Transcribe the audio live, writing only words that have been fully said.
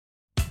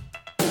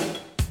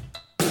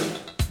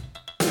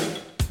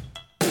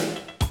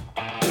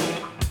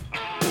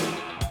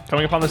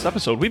Coming up on this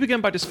episode, we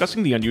begin by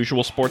discussing the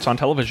unusual sports on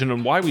television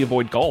and why we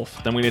avoid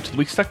golf. Then we get into the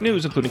week's tech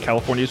news, including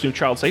California's new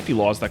child safety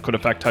laws that could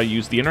affect how you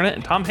use the internet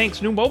and Tom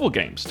Hanks' new mobile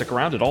game. Stick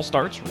around, it all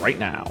starts right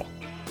now.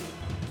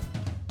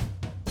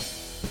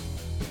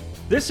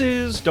 This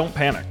is Don't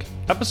Panic,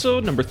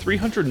 episode number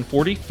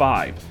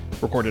 345,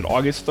 recorded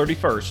August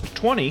 31st,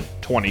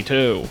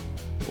 2022.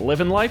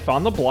 Living life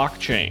on the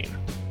blockchain.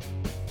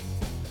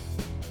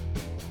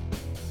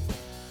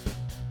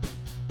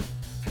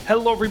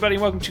 Hello, everybody,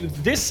 and welcome to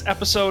this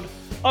episode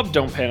of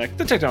Don't Panic,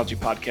 the technology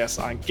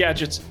podcast on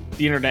gadgets,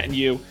 the internet, and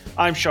you.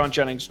 I'm Sean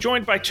Jennings,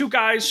 joined by two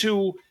guys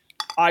who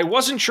I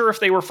wasn't sure if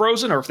they were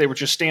frozen or if they were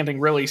just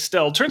standing really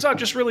still. Turns out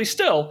just really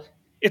still.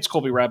 It's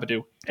Colby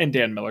Rabideau and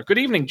Dan Miller. Good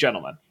evening,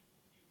 gentlemen.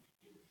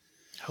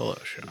 Hello,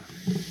 Sean.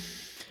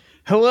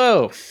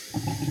 Hello.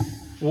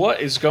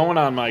 What is going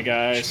on, my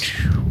guys?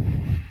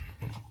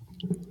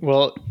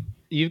 Well,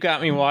 you've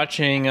got me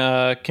watching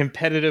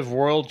competitive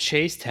world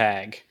chase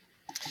tag.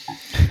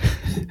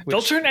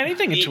 They'll turn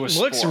anything into a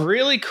sport. Looks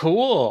really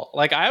cool.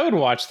 Like, I would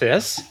watch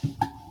this.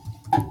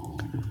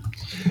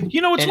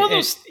 You know, it's one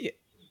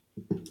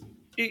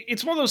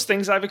of those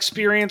things I've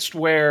experienced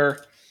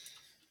where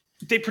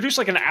they produce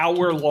like an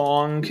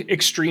hour-long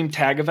extreme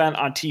tag event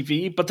on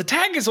TV, but the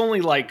tag is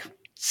only like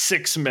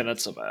 6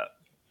 minutes of it.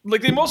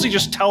 Like, they mostly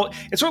just tell...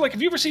 It's sort of like,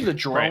 have you ever seen the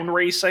drone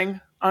racing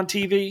on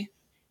TV?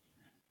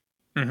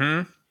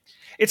 Mm-hmm.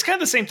 It's kind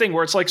of the same thing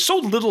where it's like so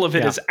little of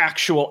it is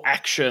actual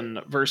action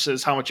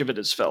versus how much of it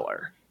is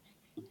filler.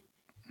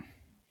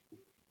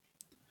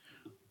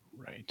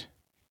 Right.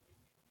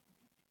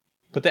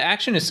 But the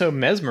action is so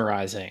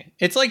mesmerizing.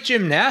 It's like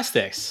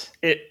gymnastics.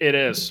 It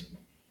is.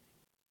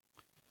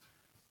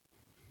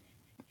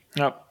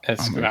 Yep.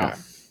 Wow.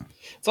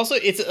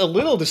 It's a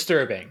little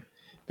disturbing.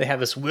 They have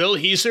this "will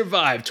he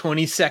survive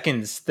 20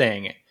 seconds"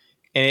 thing.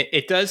 And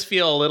it does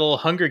feel a little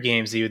Hunger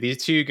Games-y with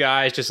these two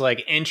guys just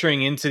like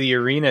entering into the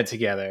arena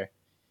together.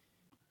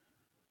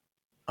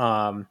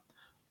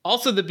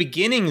 Also, the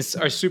beginnings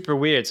are super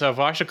weird. So I've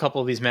watched a couple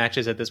of these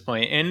matches at this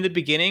point. And in the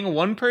beginning,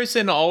 one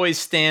person always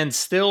stands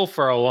still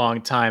for a long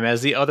time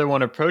as the other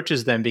one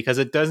approaches them because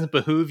it doesn't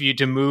behoove you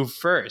to move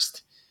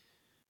first.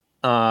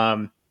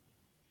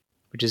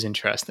 Which is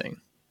interesting.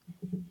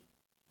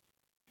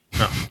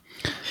 Oh.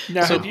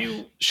 Now, so,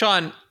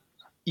 Sean,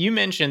 you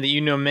mentioned that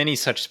you know many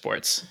such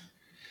sports.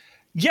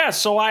 Yeah,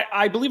 so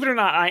I believe it or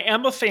not, I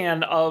am a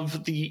fan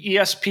of the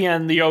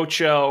ESPN, the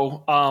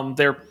Ocho,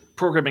 their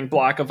programming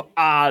block of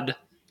odd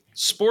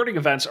sporting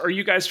events. Are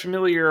you guys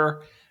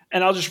familiar?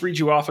 And I'll just read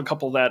you off a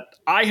couple that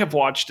I have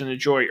watched and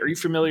enjoy. Are you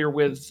familiar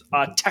with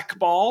Tech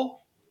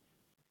Ball?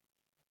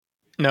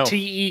 No.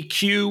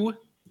 Teqball.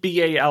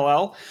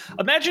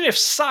 Imagine if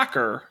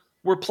soccer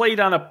were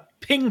played on a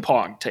ping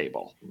pong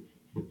table.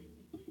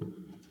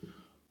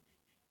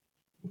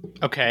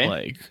 Okay.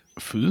 Like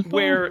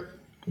football?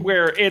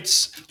 Where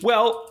it's,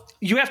 well,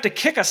 you have to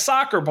kick a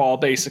soccer ball,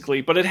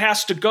 basically, but it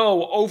has to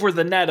go over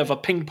the net of a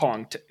ping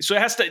pong. So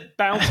it has to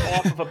bounce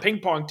off of a ping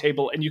pong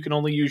table, and you can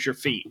only use your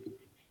feet.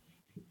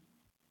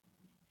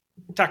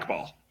 Tech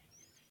ball.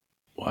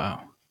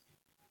 Wow.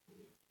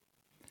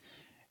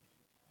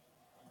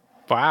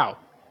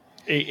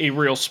 A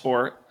real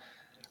sport.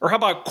 Or how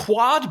about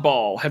quad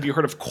ball? Have you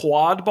heard of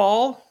quad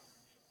ball?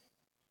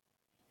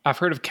 I've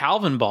heard of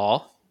Calvin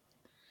ball.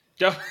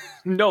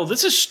 No,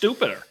 this is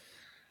stupider.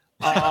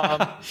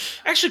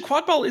 Actually,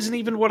 quad ball isn't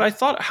even what I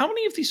thought. How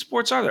many of these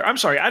sports are there? I'm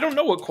sorry, I don't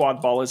know what quad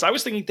ball is. I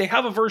was thinking they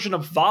have a version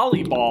of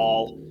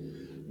volleyball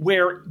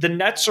where the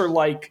nets are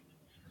like,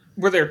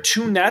 where there are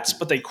two nets,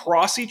 but they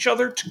cross each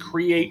other to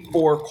create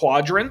 4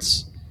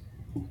 quadrants,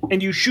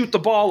 and you shoot the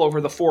ball over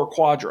the 4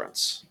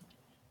 quadrants.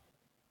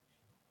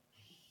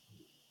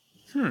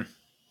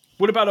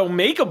 What about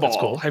Omega Ball?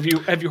 Cool. Have you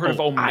heard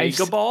of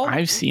Omega Ball?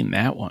 I've seen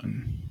that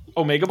one.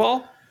 Omega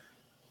Ball?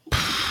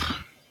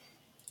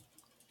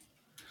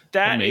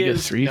 That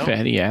Omega-3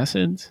 fatty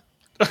acids?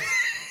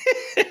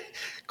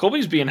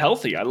 Colby's being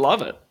healthy. I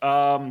love it.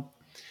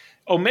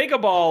 Omega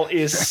Ball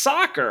is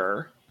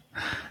soccer,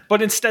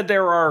 but instead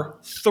there are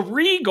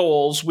 3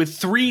 goals with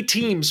 3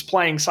 teams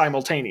playing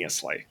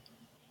simultaneously.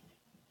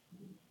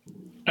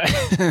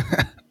 I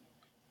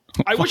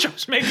wish I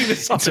was making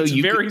this up. So it's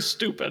very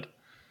stupid.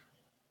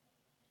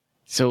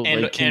 So,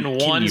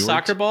 and one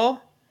soccer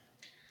ball?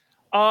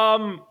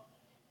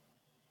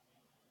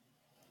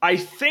 I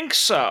think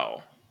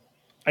so.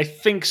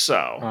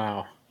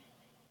 Wow.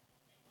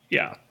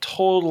 Yeah,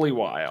 totally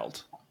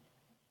wild.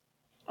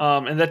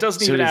 And that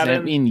doesn't so even does add that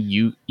in. mean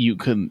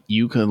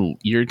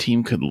your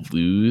team could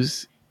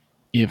lose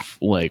if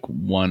like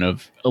one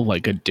of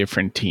like a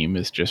different team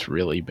is just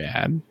really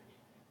bad?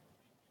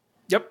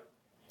 Yep,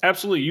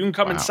 absolutely. You can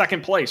come in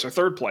second place or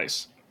third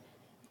place.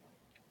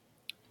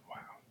 Wow.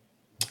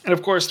 And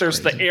of course,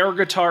 there's the air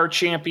guitar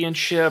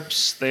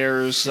championships.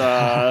 There's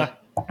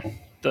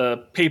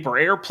the paper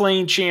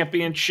airplane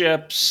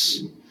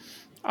championships.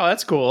 Oh,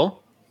 that's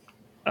cool.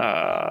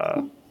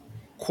 Corgi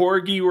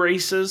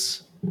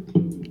races.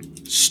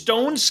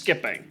 Stone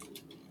skipping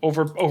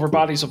over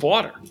bodies of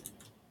water.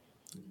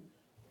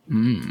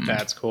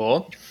 That's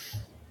cool.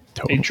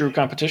 Totally. a true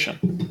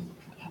competition.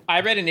 I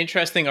read an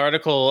interesting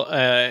article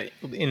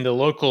in the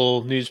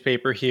local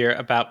newspaper here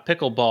about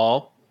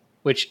pickleball,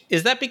 which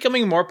is that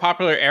becoming more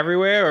popular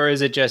everywhere, or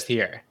is it just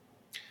here?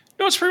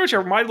 No, it's pretty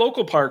much my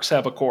local parks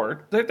have a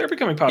court. They're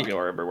becoming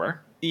popular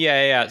everywhere.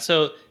 Yeah.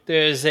 So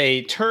there's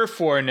a turf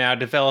war now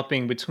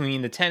developing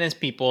between the tennis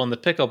people and the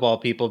pickleball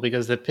people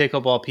because the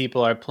pickleball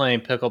people are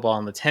playing pickleball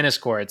on the tennis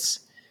courts.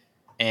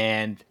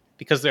 And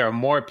because there are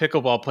more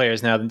pickleball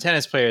players now than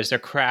tennis players, they're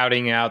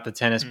crowding out the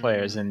tennis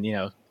players and,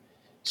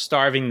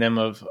 starving them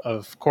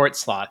of court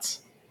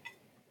slots.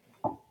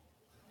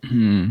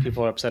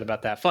 People are upset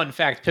about that. Fun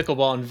fact,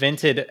 pickleball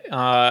invented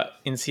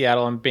in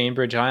Seattle on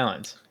Bainbridge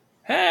Island.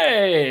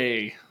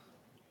 Hey,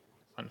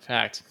 Fun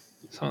fact.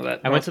 some of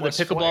that. I went to the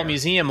Northwest pickleball flair.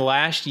 museum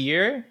last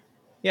year.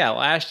 Yeah,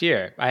 last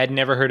year. I had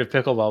never heard of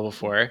pickleball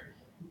before.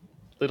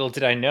 Little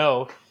did I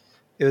know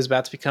it was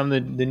about to become the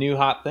new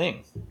hot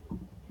thing.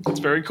 It's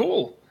very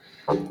cool.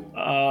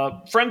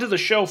 Friend of the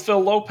show, Phil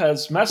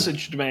Lopez,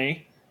 messaged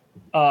me.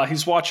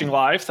 He's watching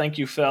live. Thank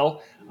you,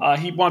 Phil.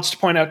 He wants to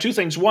point out two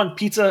things. One,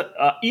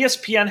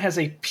 ESPN has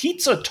a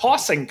pizza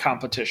tossing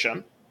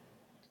competition,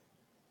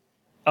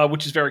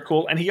 which is very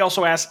cool. And he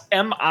also asked,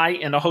 am I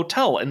in a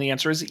hotel? And the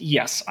answer is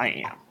yes, I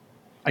am.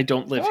 I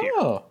don't live here.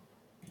 Oh.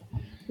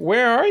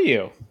 Where are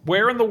you?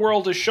 Where in the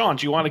world is Sean?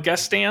 Do you want to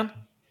guess, Stan?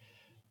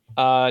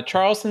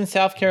 Charleston,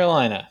 South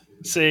Carolina.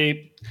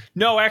 See,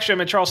 no, actually,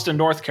 I'm in Charleston,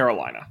 North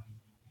Carolina.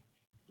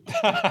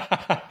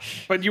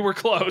 But you were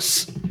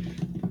close.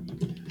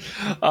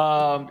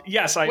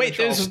 Yes, I. Wait,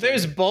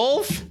 there's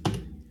both?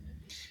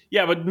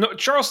 Yeah, but no,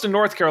 Charleston,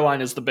 North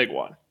Carolina is the big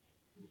one.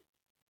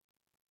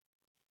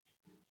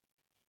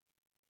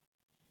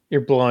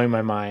 You're blowing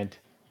my mind.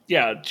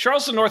 Yeah,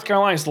 Charleston, North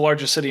Carolina is the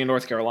largest city in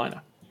North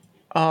Carolina.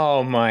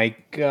 Oh my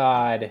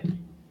god.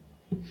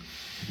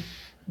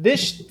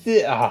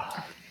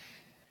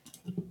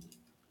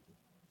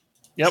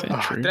 Yep.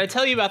 Did I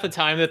tell you about the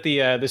time that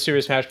the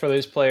Super Smash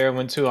Brothers player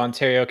went to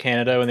Ontario,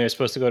 Canada, when they were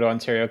supposed to go to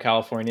Ontario,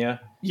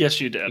 California?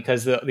 Yes, you did.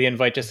 Because the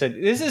invite just said,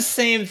 "This is the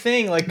same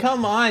thing. Like,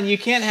 come on, you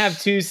can't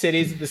have two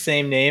cities with the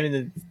same name,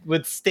 and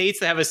with states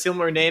that have a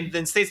similar name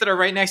than states that are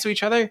right next to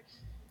each other."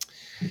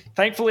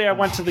 Thankfully, I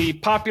went to the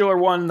popular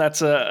one. That's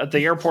the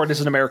airport is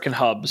an American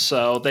hub,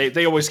 so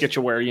they always get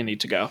you where you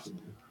need to go.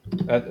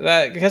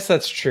 I guess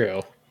that's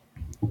true.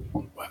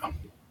 Wow.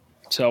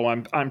 So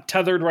I'm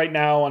tethered right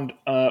now on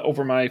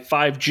over my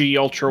 5G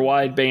ultra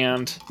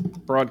wideband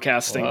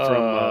broadcasting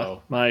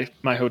from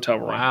my hotel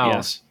room. Wow.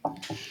 Yes.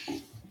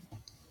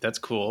 That's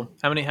cool.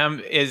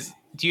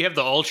 Do you have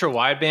the ultra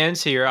wideband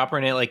so you're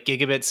operating at like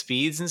gigabit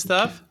speeds and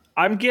stuff?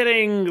 I'm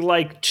getting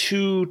like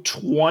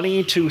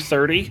 220,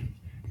 230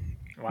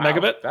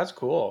 megabit. That's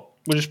cool.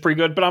 Which is pretty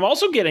good. But I'm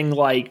also getting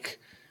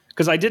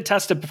because I did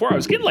test it before, I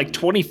was getting like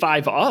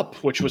 25 up,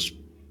 which was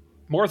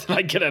more than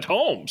I get at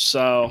home.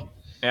 So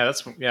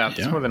that's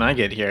more than I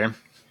get here.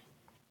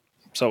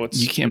 So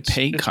you can't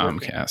pay it's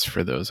Comcast working.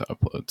 for those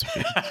uploads.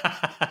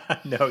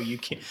 No, you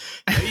can't.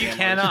 No, you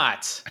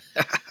cannot.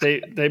 They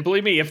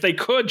believe me. If they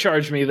could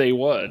charge me, they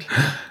would.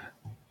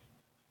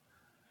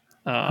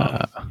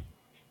 But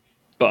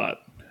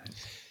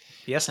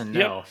yes and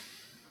no.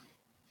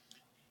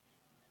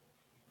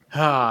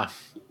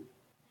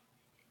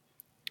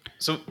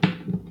 So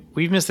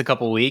we've missed a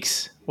couple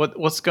weeks.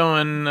 What's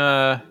going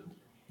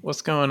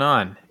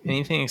on?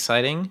 Anything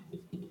exciting?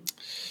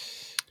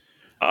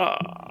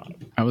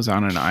 I was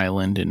on an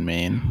island in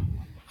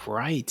Maine.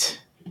 Right.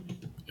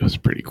 It was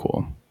pretty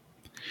cool.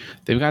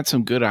 They've got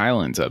some good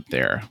islands up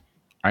there.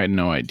 I had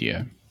no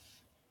idea.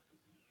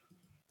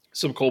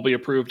 Some Colby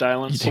approved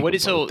islands. What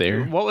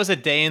was a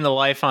day in the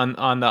life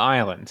on the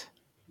island?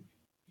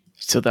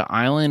 So the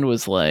island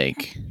was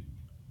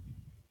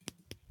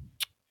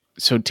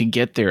so to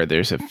get there,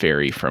 there's a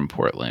ferry from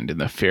Portland, and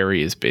the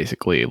ferry is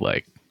basically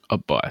like a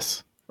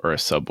bus or a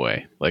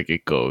subway. Like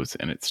it goes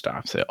and it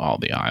stops at all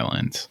the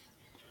islands.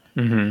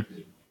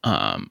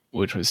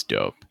 Which was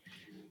dope.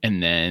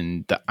 And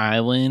then the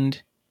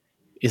island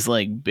is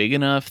like big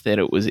enough that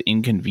it was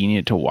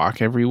inconvenient to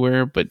walk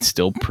everywhere, but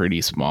still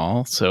pretty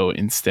small. So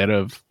instead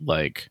of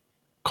like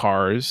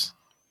cars,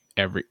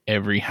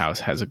 every house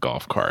has a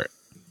golf cart.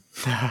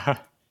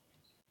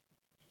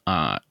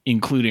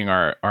 Including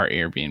our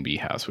Airbnb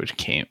house, which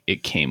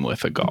came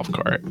with a golf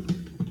cart.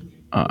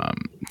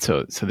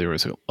 So there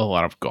was a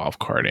lot of golf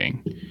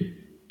carting.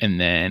 And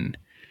then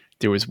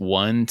there was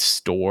one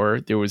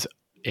store. There was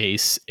a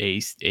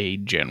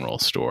general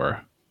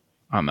store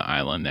on the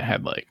island that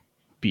had like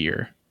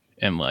beer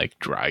and like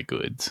dry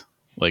goods,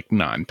 like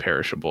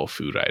non-perishable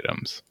food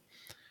items.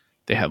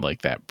 They had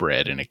like that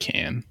bread in a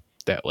can,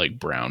 that like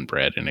brown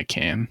bread in a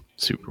can.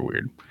 Super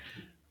weird.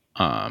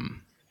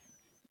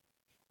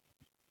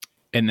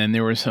 And then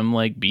there were some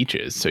like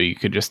beaches, so you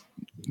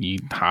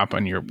hop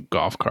on your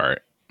golf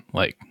cart,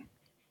 like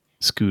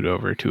scoot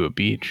over to a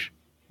beach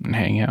and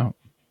hang out.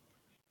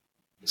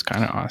 It's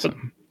kind of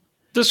awesome.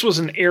 This was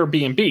an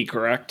Airbnb,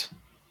 correct?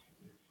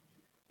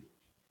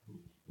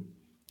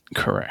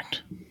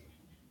 Correct.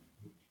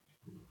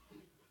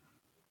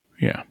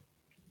 Yeah.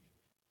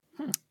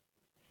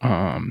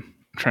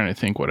 Trying to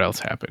think what else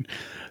happened.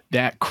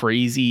 That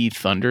crazy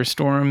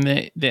thunderstorm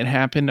that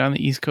happened on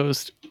the East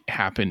Coast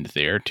happened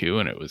there too,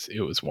 and it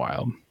was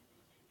wild.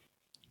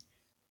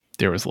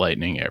 There was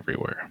lightning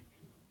everywhere.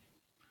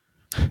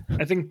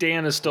 I think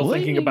Dan is still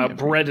thinking about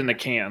bread in a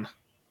can.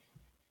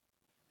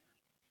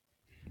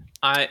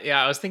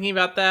 I was thinking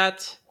about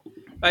that.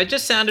 It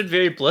just sounded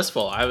very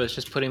blissful. I was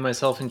just putting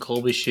myself in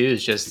Colby's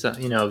shoes, just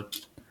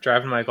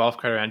driving my golf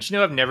cart around. Do you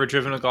know I've never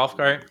driven a golf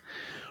cart?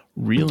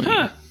 Really?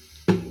 Huh.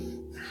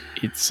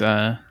 It's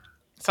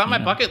on my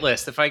bucket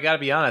list, if I gotta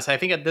be honest. I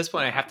think at this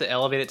point I have to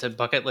elevate it to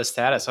bucket list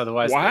status,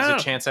 otherwise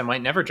there's a chance I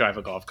might never drive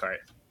a golf cart.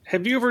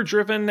 Have you ever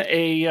driven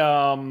a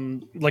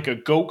like a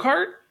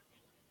go-kart?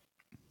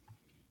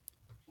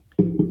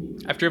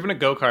 I've driven a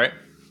go-kart.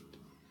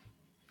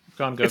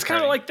 It's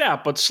kind of like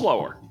that, but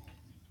slower.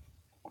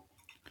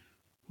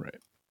 Right.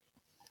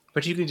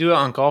 But you can do it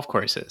on golf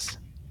courses.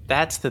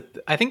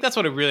 I think that's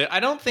what it really... I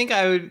don't think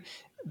I would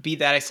be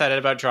that excited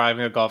about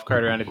driving a golf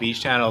cart around a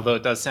beach town, although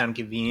it does sound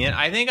convenient.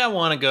 I think I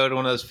want to go to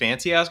one of those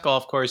fancy-ass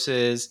golf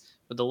courses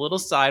with a little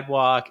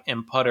sidewalk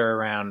and putter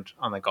around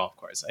on the golf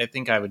course. I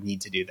think I would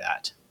need to do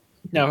that.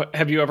 Now,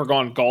 have you ever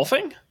gone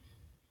golfing?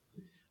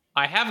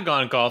 I have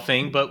gone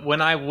golfing, but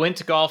when I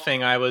went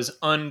golfing, I was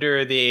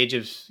under the age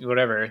of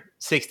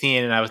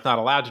 16, and I was not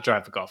allowed to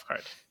drive the golf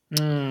cart.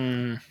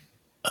 And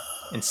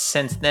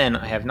since then,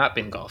 I have not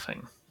been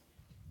golfing.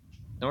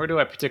 Nor do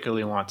I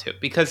particularly want to.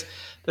 Because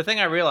the thing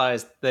I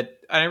realized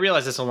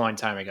this a long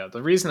time ago,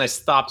 the reason I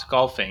stopped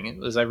golfing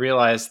was I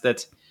realized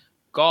that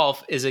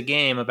golf is a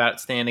game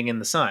about standing in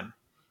the sun.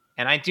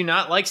 And I do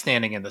not like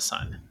standing in the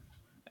sun.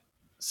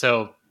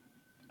 So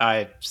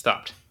I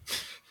stopped.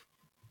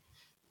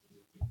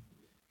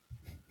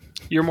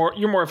 You're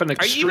more of an extreme.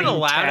 Are you even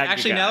allowed? Tag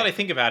Actually, guy. now that I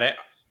think about it,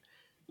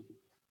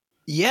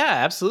 yeah,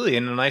 absolutely.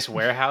 In a nice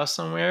warehouse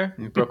somewhere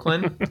in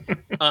Brooklyn.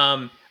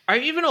 Are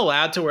you even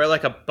allowed to wear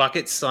like a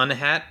bucket sun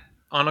hat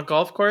on a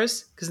golf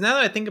course? Because now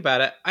that I think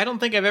about it, I don't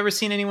think I've ever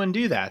seen anyone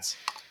do that.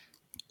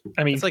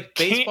 I mean, it's like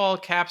baseball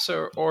caps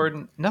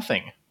or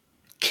nothing.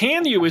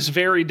 Can you is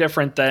very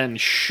different than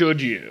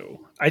should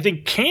you. I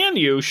think can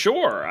you?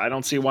 Sure. I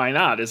don't see why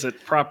not. Is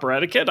it proper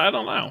etiquette? I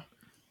don't know.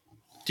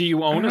 Do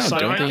you own a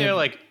sun? Aren't there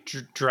like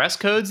dress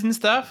codes and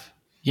stuff?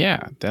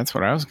 Yeah, that's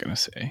what I was gonna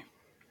say.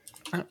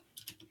 I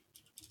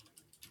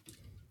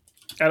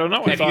don't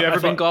know. Have you ever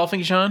been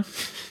golfing, Sean?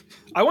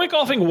 I went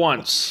golfing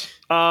once.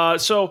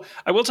 So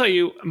I will tell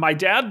you, my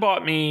dad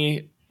bought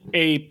me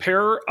a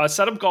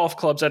set of golf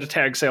clubs at a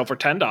tag sale for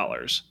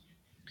 $10.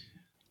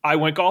 I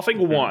went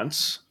golfing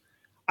once.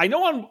 I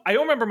don't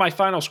remember my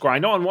final score. I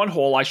know on one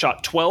hole I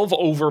shot 12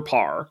 over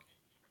par,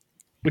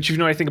 which if you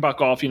know anything about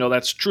golf, you know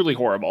that's truly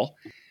horrible.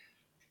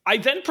 I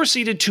then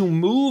proceeded to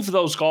move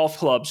those golf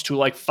clubs to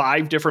like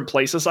 5 different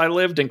places I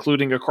lived,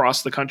 including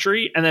across the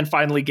country, and then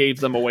finally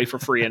gave them away for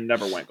free and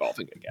never went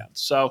golfing again.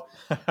 So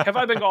have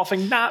I been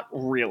golfing? Not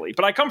really.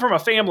 But I come from a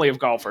family of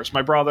golfers.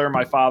 My brother,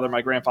 my father,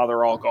 my grandfather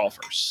are all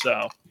golfers.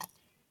 So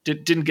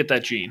didn't get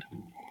that gene.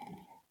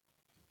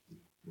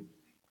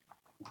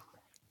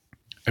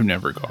 I've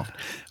never golfed.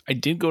 I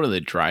did go to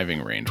the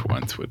driving range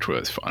once, which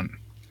was fun.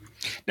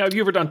 Now, have you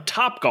ever done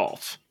Top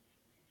Golf?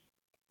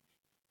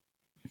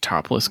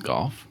 Topless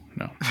golf?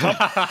 No.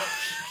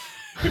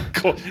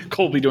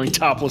 Colby doing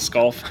topless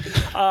golf.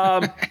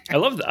 I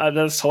love that.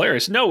 That's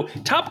hilarious. No,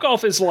 Top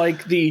Golf is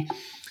like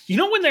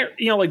when they're,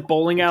 like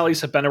bowling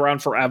alleys have been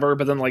around forever,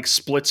 but then like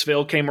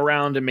Splitsville came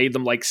around and made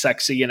them like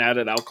sexy and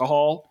added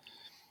alcohol.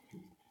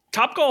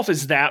 Top Golf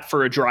is that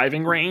for a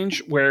driving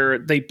range where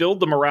they build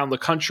them around the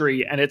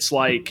country, and it's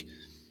like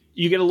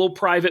you get a little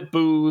private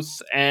booth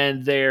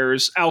and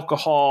there's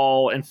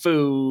alcohol and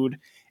food.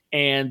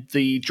 And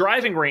the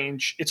driving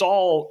range, it's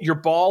all, your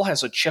ball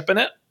has a chip in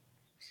it.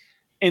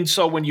 And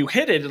so when you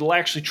hit it, it'll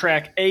actually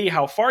track A,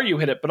 how far you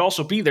hit it, but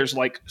also B, there's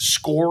like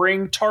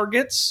scoring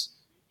targets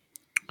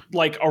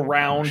like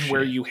around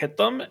where you hit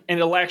them. And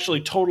it'll actually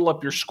total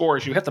up your score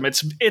as you hit them.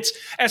 It's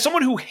as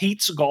someone who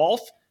hates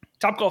golf,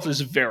 Top Golf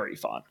is very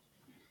fun.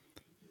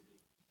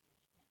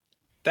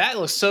 That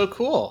looks so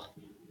cool.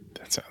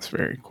 That sounds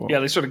very cool.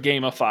 Yeah, they sort of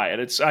gamify it.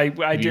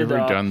 Have you ever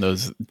done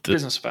those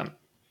business event.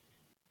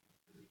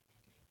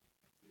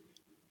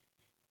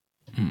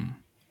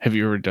 Have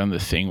you ever done the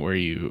thing where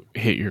you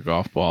hit your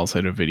golf balls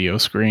at a video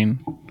screen?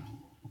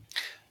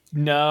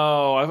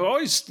 No, I've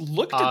always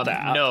looked at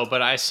that. No,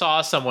 but I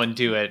saw someone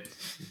do it.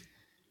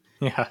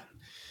 Yeah.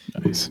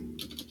 Nice.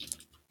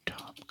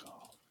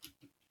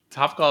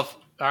 Top Golf.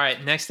 All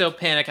right, next up,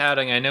 Panic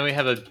Outing. I know we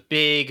have a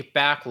big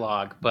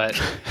backlog, but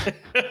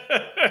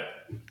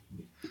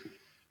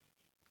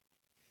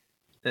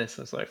this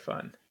looks like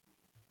fun.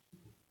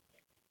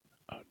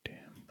 Oh, damn.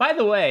 By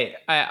the way,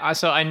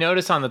 I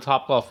noticed on the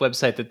Top Golf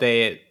website that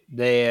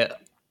they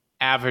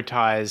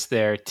advertise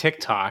their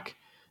TikTok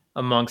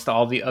amongst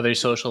all the other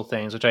social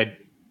things, which I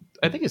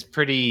think is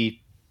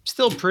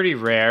still pretty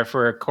rare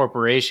for a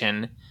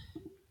corporation.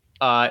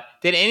 Has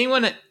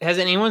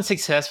anyone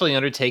successfully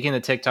undertaken the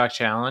TikTok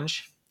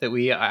challenge that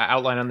we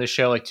outlined on this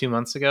show like 2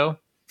 months ago?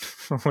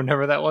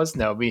 Whenever that was.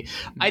 No,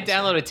 I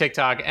downloaded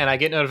TikTok and I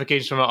get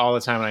notifications from it all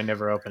the time and I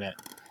never open it.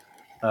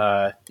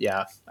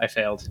 Yeah, I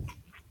failed.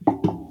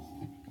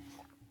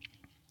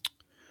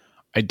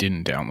 I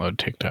didn't download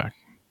TikTok.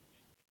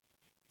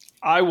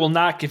 I will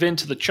not give in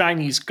to the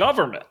Chinese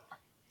government.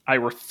 I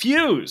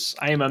refuse.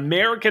 I am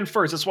American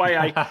first. That's why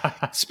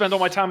I spend all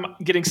my time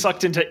getting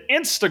sucked into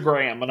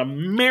Instagram, an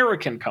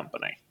American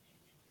company.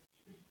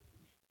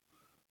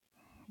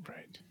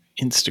 Right.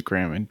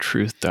 Instagram and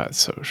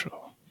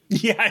truth.social.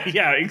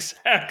 Yeah,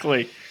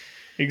 exactly.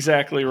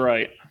 Exactly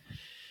right.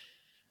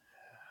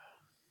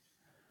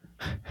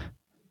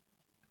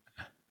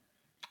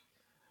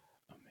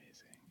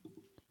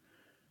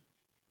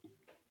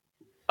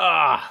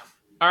 All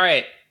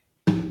right.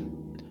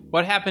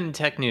 What happened in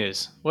tech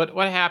news? What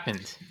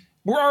happened?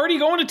 We're already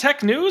going to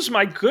tech news?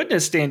 My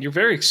goodness, Dan, you're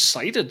very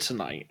excited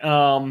tonight.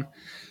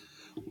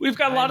 We've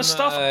got a lot of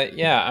stuff.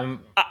 I'm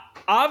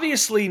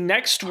obviously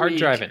next hard week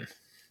driving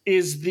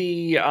is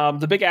the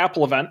big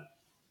Apple event.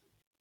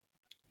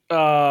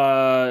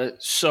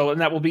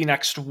 And that will be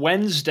next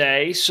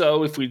Wednesday.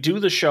 So if we do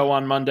the show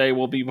on Monday,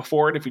 we'll be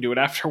before it. If we do it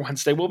after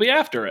Wednesday, we'll be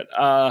after it.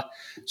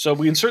 So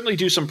we can certainly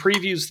do some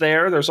previews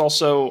there. There's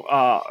also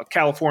a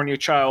California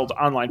child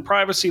online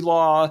privacy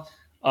law,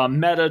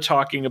 Meta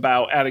talking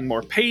about adding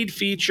more paid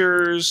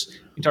features.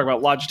 We talk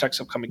about Logitech's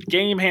upcoming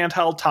game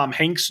handheld, Tom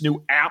Hanks'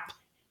 new app,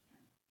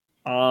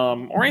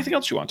 or anything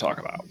else you want to talk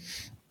about.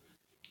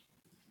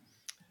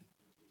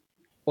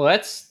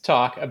 Let's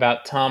talk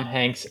about Tom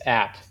Hanks'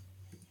 app.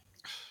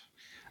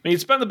 I mean,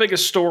 it's been the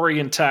biggest story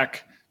in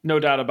tech, no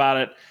doubt about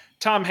it.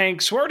 Tom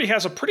Hanks, who already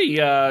has a pretty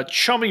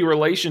chummy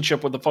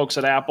relationship with the folks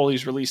at Apple,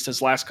 he's released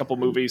his last couple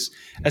movies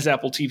as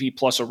Apple TV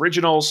Plus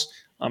originals,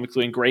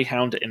 including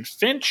Greyhound and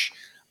Finch,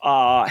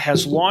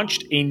 has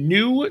launched a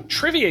new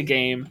trivia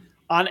game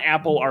on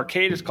Apple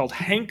Arcade. It's called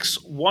Hanks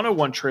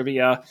 101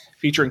 Trivia,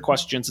 featuring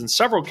questions in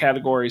several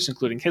categories,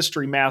 including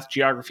history, math,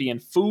 geography,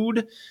 and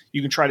food.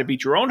 You can try to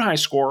beat your own high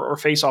score or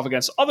face off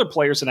against other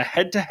players in a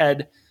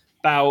head-to-head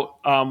bout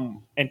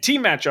and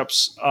team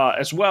matchups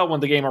as well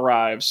when the game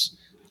arrives,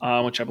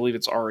 which I believe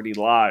it's already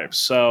live.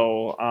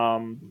 So,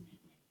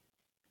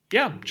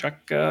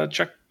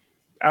 check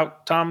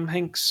out Tom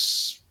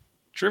Hanks'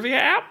 trivia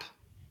app.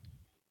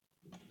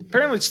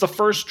 Apparently, it's the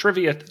first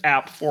trivia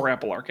app for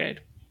Apple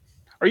Arcade.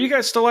 Are you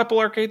guys still Apple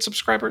Arcade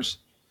subscribers?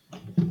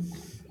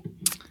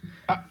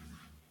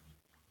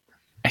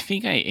 I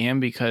think I am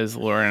because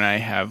Laura and I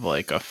have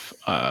like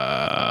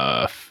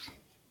a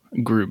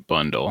group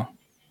bundle.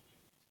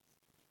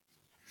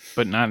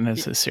 But not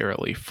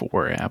necessarily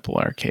for Apple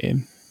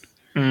Arcade.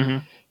 Mm-hmm.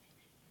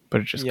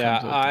 But it just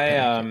comes with the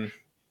package.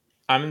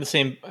 I'm in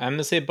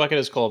the same bucket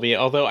as Colby.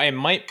 Although I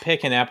might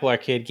pick an Apple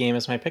Arcade game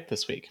as my pick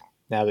this week.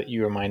 Now that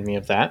you remind me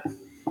of that.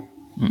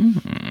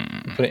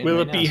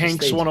 Will it be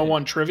Hanks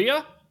 101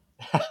 Trivia?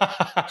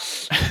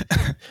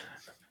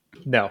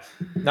 No,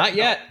 not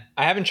yet.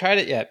 I haven't tried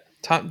it yet.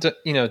 Tom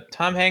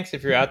Hanks,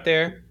 if you're out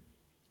there,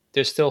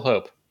 there's still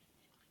hope.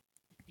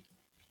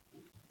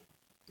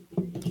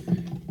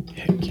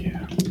 Heck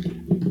yeah.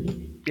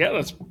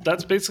 Yeah,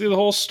 that's basically the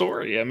whole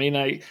story. I mean,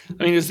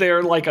 is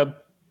there like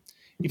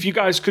if you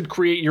guys could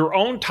create your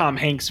own Tom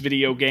Hanks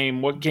video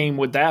game, what game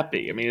would that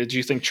be? I mean, do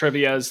you think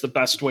trivia is the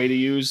best way to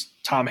use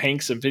Tom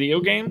Hanks in video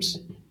games?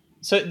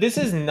 So this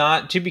is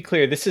not, to be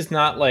clear, this is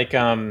not like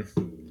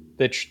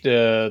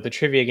the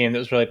trivia game that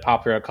was really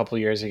popular a couple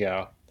years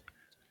ago.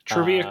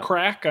 Trivia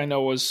Crack, I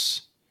know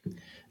was.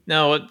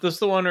 No, this was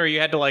the one where you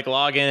had to like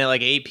log in at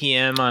like 8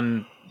 p.m.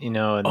 on. What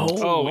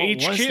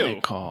HQ. was that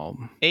called?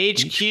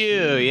 HQ,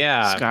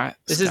 yeah. Scott.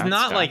 This is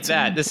not like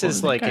that. This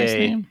is like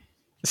a.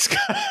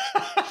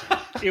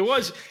 It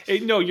was.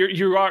 No,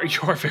 you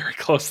are very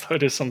close though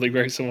to something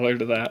very similar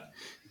to that.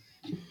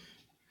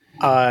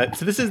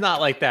 So this is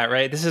not like that,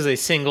 right? This is a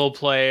single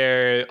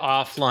player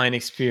offline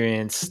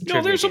experience.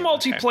 No, there's a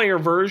multiplayer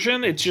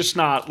version. It's just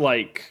not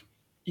like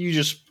you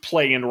just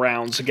play in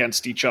rounds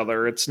against each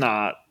other. It's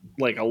not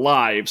like a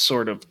live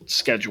sort of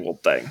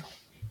scheduled thing.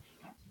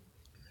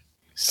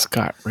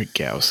 Scott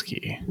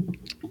Rogowski.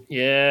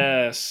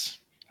 Yes.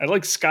 I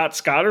like Scott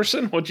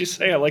Scotterson. What'd you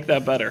say? I like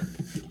that better.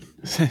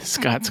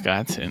 Scott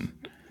Scottson.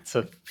 It's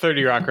a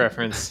 30 Rock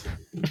reference.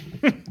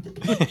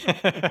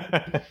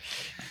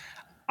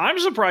 I'm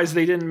surprised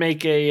they didn't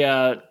make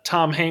a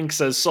Tom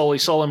Hanks as Sully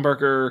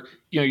Sullenberger,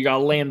 you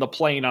gotta land the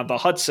plane on the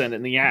Hudson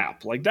in the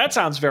app. Like, that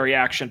sounds very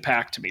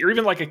action-packed to me. Or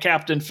even like a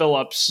Captain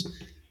Phillips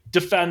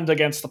defend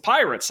against the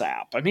Pirates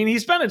app. I mean,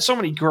 he's been in so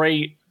many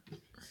great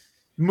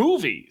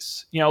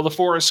movies. The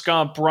Forrest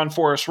Gump Run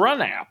Forrest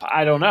Run app.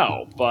 I don't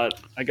know, but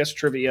I guess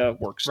trivia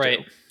works right.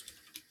 too.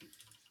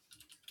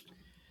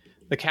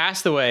 The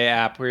Castaway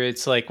app, where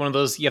it's like one of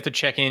those, you have to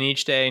check in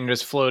each day and you're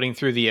just floating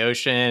through the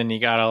ocean and you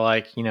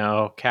gotta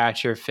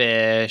catch your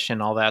fish and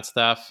all that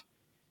stuff.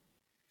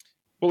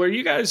 Well, are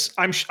you guys,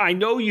 I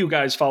know you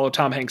guys follow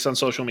Tom Hanks on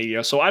social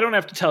media, so I don't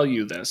have to tell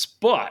you this,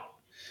 but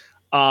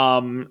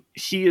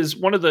he is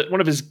one of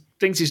his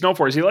things he's known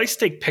for is he likes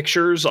to take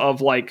pictures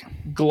of like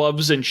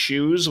gloves and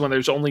shoes when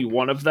there's only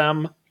one of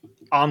them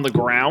on the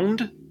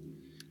ground.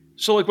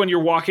 So like when you're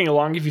walking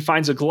along, if he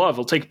finds a glove,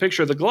 he'll take a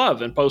picture of the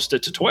glove and post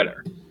it to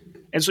Twitter.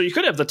 And so you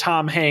could have the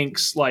Tom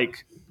Hanks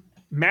like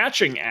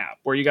matching app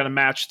where you got to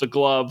match the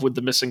glove with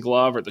the missing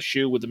glove, or the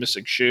shoe with the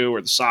missing shoe,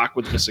 or the sock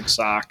with the missing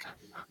sock.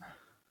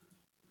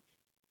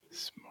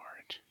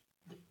 Smart.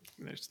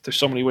 There's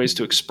so many ways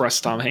to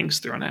express Tom Hanks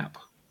through an app.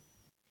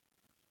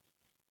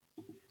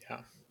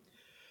 Yeah.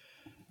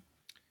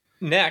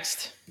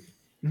 Next,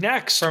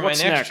 for my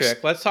next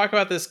trick, let's talk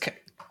about this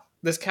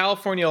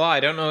California law. I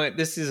don't know.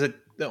 This is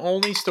the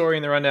only story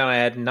in the rundown I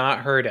had not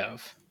heard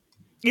of.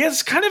 Yeah,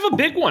 it's kind of a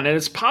big one, and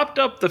it's popped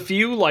up. The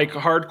few like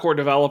hardcore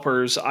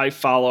developers I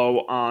follow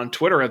on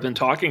Twitter have been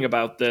talking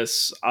about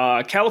this.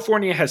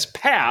 California has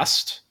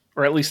passed,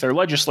 or at least their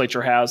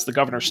legislature has, the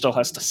governor still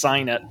has to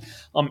sign it,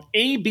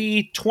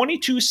 AB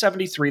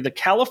 2273, the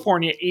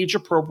California Age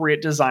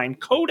Appropriate Design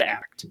Code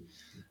Act.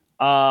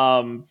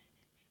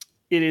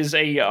 It is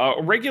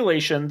a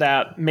regulation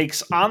that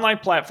makes online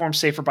platforms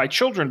safer by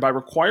children by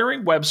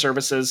requiring web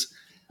services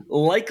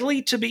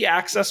likely to be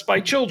accessed by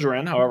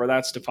children, however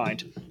that's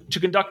defined, to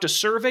conduct a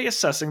survey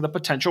assessing the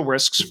potential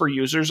risks for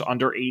users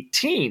under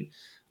 18.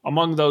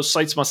 Among those,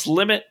 sites must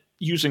limit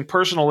using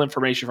personal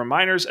information from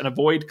minors and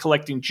avoid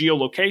collecting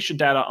geolocation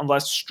data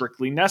unless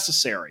strictly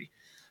necessary.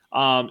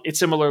 It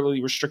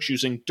similarly restricts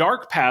using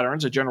dark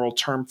patterns, a general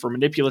term for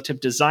manipulative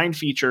design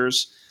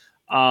features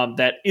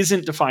that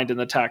isn't defined in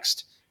the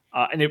text,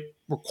 and it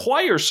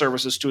requires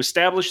services to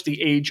establish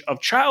the age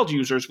of child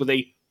users with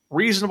a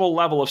reasonable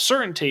level of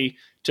certainty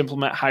to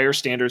implement higher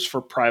standards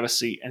for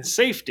privacy and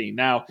safety.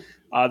 Now,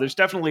 there's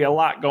definitely a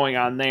lot going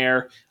on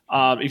there.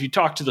 If you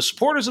talk to the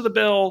supporters of the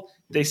bill,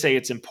 they say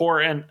it's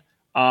important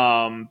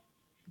to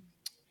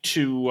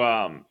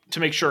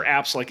make sure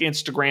apps like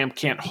Instagram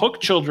can't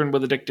hook children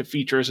with addictive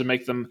features and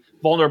make them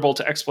vulnerable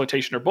to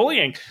exploitation or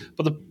bullying.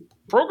 But the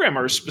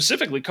programmers,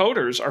 specifically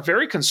coders, are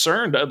very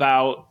concerned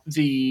about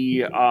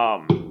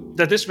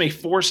that this may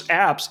force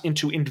apps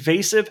into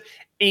invasive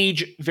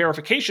age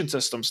verification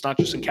systems, not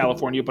just in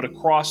California, but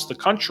across the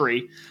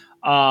country.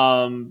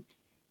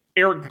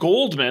 Eric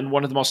Goldman,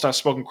 one of the most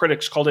outspoken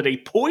critics, called it a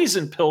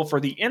poison pill for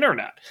the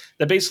internet,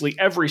 that basically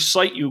every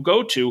site you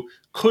go to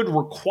could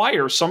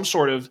require some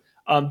sort of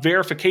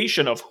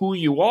verification of who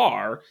you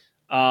are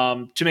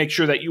to make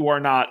sure that you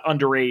are not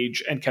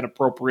underage and can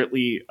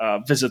appropriately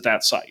visit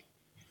that site.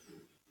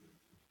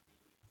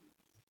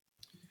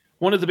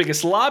 One of the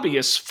biggest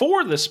lobbyists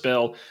for this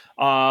bill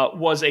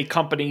was a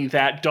company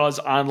that does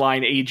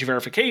online age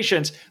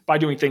verifications by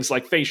doing things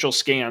like facial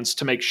scans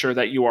to make sure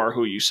that you are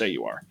who you say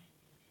you are.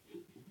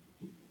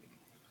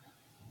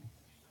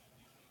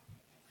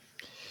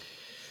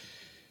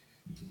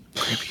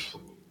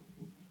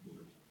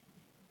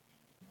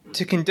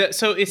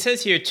 So it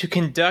says here,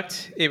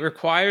 it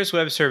requires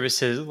web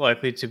services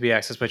likely to be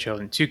accessed by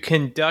children to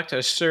conduct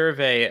a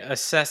survey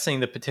assessing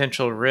the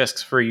potential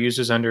risks for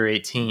users under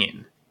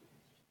 18.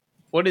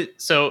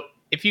 So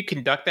if you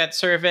conduct that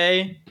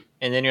survey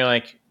and then you're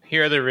like,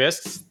 here are the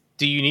risks,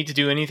 do you need to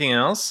do anything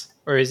else?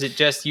 Or is it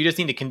just, you just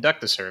need to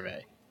conduct the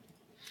survey?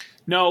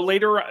 No,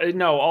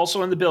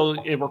 also in the bill,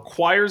 it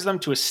requires them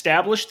to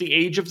establish the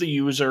age of the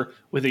user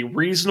with a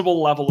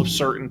reasonable level of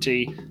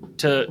certainty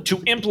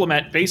to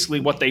implement basically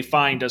what they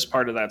find as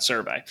part of that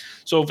survey.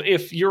 So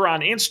if you're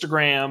on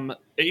Instagram,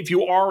 if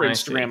you are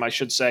Instagram, I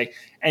should say,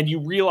 and you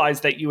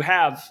realize that you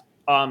have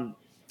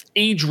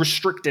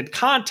age-restricted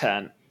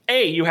content,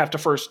 A, you have to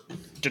first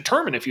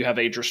determine if you have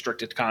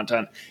age-restricted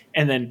content,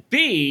 and then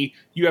B,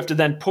 you have to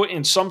then put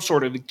in some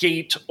sort of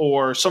gate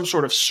or some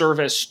sort of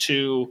service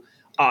to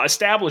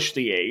establish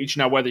the age.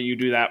 Now, whether you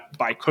do that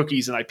by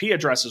cookies and IP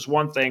address is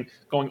one thing,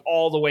 going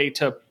all the way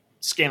to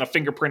scan a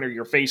fingerprint or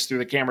your face through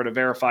the camera to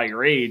verify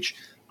your age,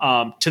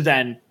 to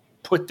then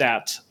put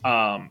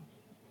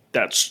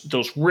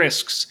those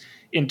risks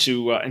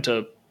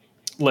into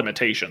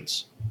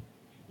limitations.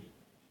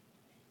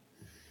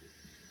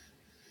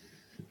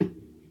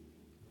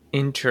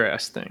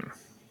 Interesting.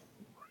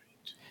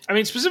 I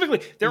mean,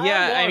 specifically, there are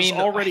laws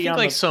already I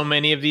think so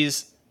many of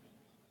these.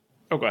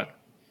 Oh, go ahead.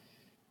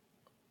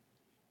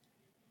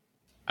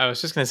 I was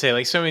just going to say,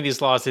 like, so many of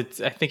these laws, I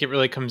think it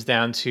really comes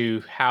down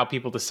to how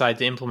people decide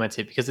to implement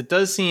it, because it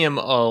does seem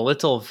a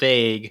little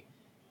vague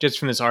just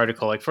from this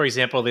article. Like, for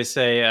example, they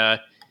say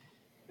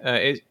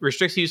it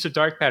restricts the use of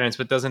dark patterns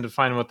but doesn't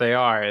define what they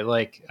are.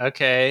 Like,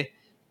 okay,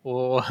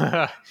 well,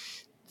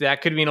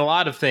 that could mean a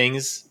lot of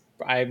things.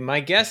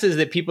 My guess is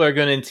that people are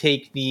going to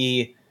take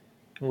the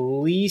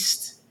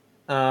least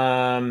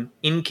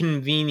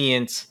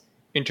inconvenient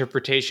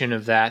interpretation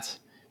of that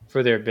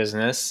for their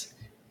business,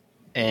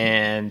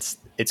 and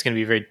it's going to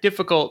be very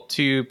difficult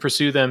to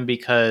pursue them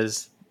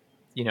because,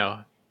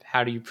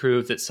 how do you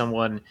prove that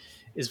someone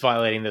is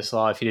violating this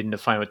law if you didn't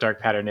define what dark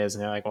pattern is?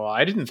 And they're like, well,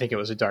 I didn't think it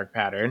was a dark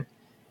pattern.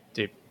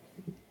 Dude.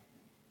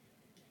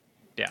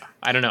 Yeah,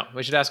 I don't know.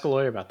 We should ask a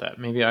lawyer about that.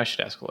 Maybe I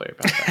should ask a lawyer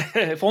about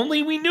that. If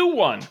only we knew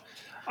one.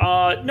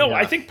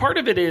 I think part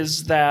of it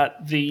is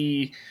that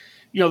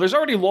there's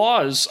already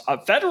laws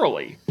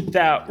federally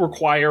that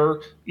require,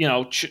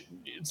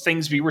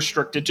 things be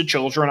restricted to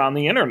children on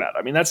the internet.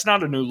 I mean, that's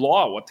not a new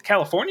law. What the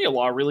California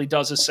law really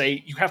does is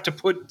say you have to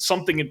put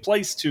something in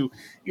place to,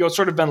 it's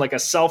sort of been like a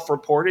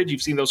self-reported.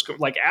 You've seen those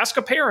like ask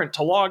a parent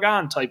to log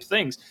on type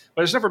things,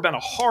 but there's never been a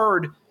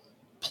hard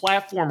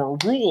platform or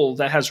rule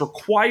that has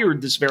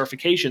required this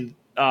verification.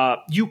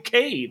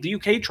 The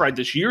UK tried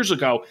this years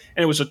ago,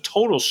 and it was a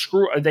total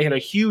screw. They had a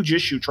huge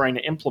issue trying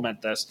to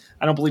implement this.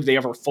 I don't believe they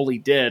ever fully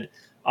did.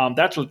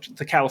 That's what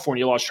the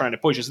California law is trying to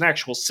push, is an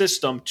actual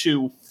system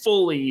to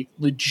fully,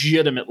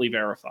 legitimately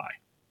verify.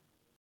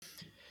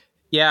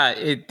 Yeah,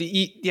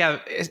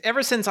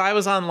 ever since I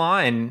was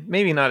online,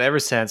 maybe not ever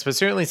since, but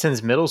certainly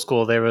since middle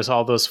school, there was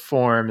all those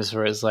forms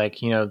where it's like,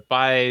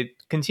 by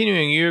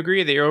continuing, you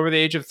agree that you're over the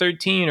age of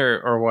 13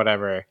 or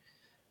whatever.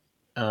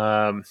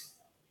 Yeah.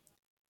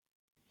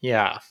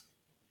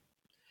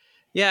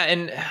 Yeah,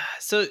 and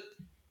so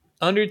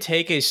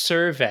undertake a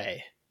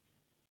survey.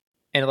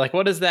 And like,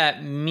 what does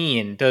that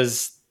mean?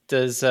 Does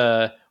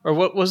or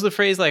what was the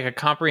phrase, like a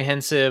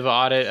comprehensive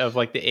audit of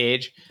like the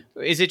age?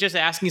 Is it just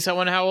asking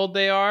someone how old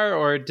they are,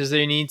 or does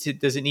it need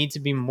to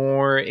be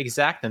more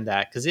exact than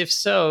that? Because if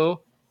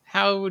so,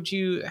 how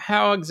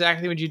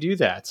exactly would you do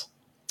that?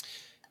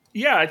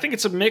 Yeah, I think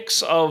it's a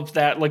mix of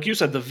that, like you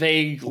said, the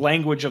vague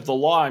language of the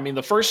law. I mean,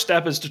 the first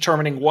step is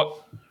determining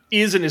what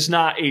is and is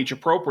not age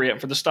appropriate.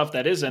 And for the stuff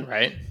that isn't,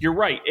 right, you're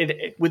right,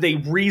 it with a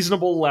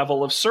reasonable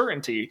level of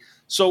certainty.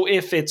 So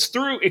if it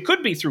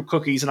could be through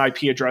cookies and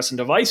IP address and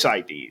device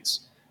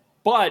IDs.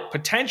 But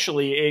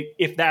potentially,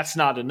 if that's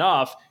not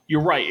enough,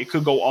 you're right, it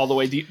could go all the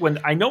way. When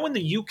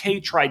the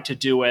UK tried to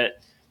do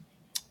it,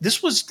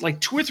 this was like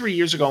 2 or 3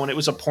 years ago, and it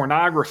was a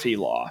pornography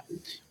law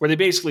where they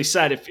basically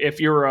said if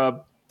you're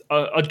a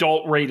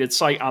adult rated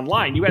site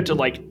online, you had to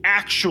like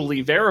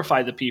actually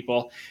verify the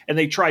people, and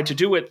they tried to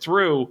do it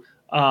through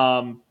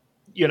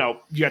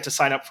you had to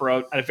sign up for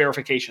a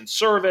verification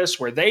service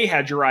where they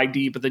had your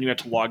ID, but then you had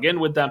to log in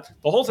with them.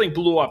 The whole thing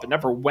blew up. It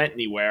never went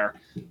anywhere.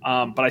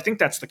 But I think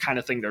that's the kind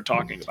of thing they're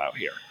talking about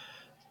here.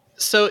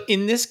 So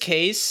in this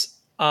case,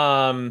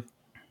 like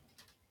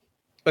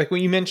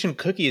when you mentioned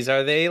cookies,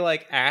 are they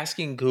like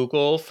asking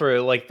Google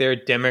for like their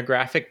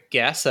demographic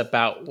guess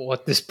about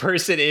what this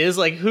person is?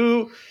 Like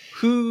who,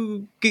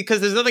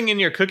 because there's nothing in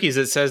your cookies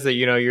that says that,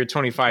 you're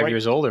 25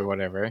 years old or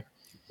whatever.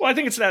 Well, I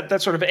think it's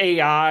that sort of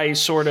AI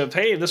sort of,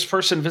 hey, this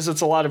person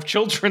visits a lot of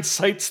children's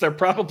sites. They're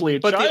probably a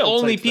child. But the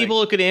only people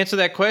who could answer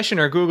that question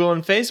are Google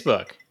and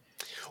Facebook.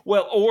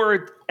 Well,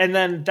 and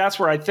then that's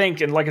where I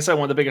think, and like I said,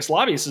 one of the biggest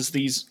lobbyists is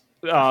these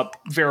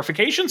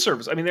verification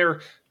services. I mean,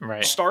 there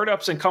are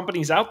startups and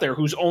companies out there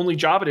whose only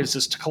job it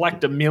is to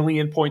collect 1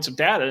 million points of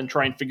data and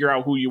try and figure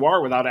out who you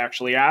are without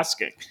actually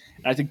asking.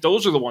 And I think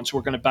those are the ones who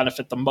are going to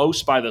benefit the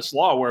most by this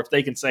law, where if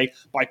they can say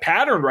by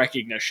pattern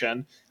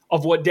recognition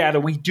of what data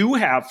we do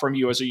have from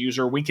you as a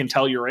user, we can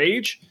tell your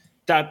age,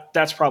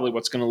 that's probably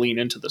what's going to lean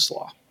into this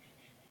law.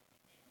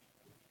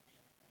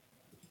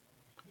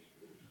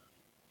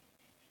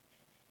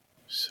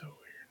 So weird.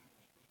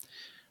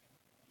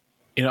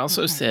 It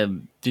also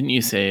said, didn't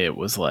you say it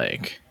was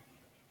like,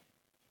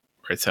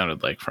 or it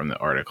sounded like from the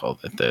article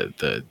that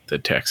the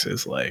text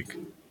is like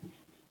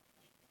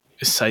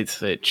sites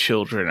that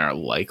children are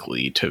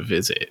likely to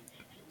visit.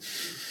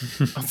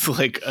 It's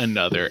like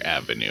another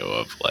avenue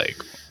of like,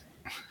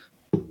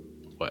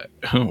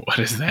 what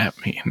does that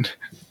mean?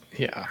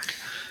 Yeah.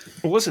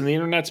 Well, listen, the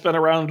internet's been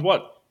around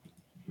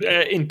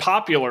in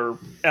popular,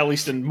 at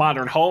least in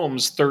modern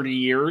homes, 30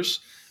 years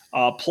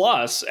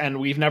plus, and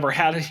we've never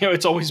had it.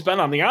 It's always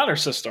been on the honor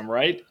system,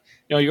 right?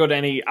 You go to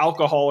any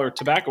alcohol or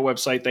tobacco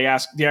website, they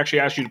actually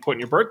ask you to put in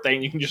your birthday,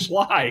 and you can just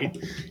lie.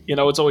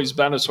 It's always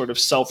been a sort of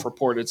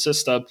self-reported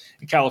system.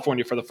 In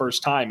California, for the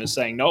first time, is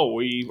saying no,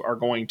 we are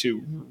going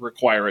to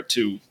require it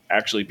to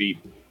actually be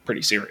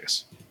pretty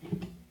serious.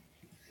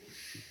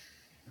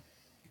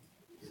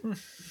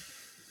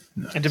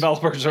 Nice. And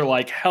developers are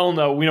like, hell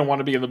no, we don't want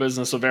to be in the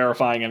business of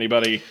verifying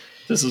anybody.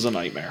 This is a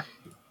nightmare.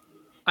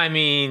 I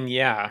mean,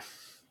 yeah.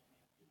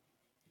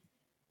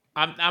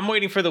 I'm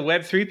waiting for the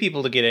Web3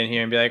 people to get in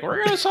here and be like, we're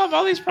going to solve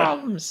all these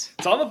problems.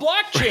 It's on the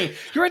blockchain.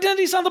 Your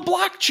identity's on the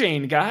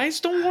blockchain, guys.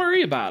 Don't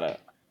worry about it.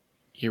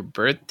 Your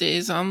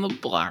birthday's on the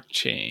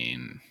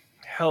blockchain.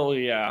 Hell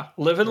yeah.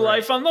 Living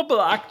life on the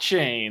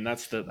blockchain.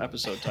 That's the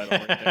episode title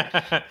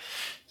right there.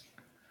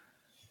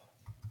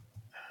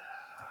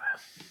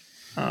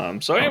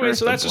 So anyway,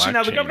 so that's just,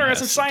 now the governor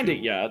hasn't signed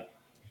it yet.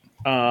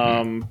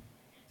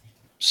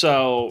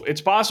 So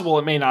it's possible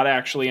it may not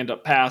actually end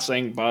up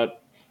passing,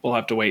 but we'll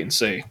have to wait and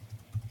see.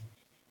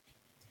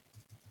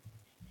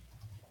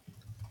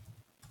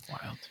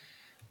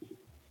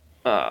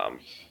 Wild.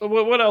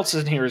 What else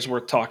in here is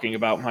worth talking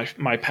about,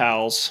 my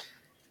pals?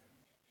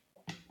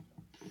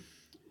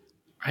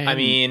 I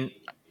mean,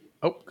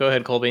 go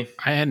ahead, Colby.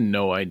 I had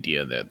no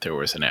idea that there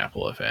was an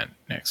Apple event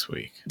next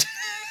week.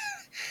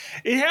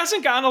 It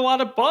hasn't gotten a lot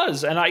of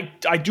buzz, and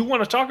I do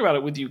want to talk about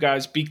it with you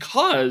guys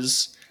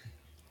because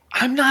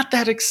I'm not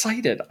that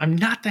excited. I'm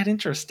not that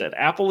interested.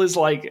 Apple is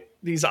like,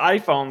 these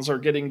iPhones are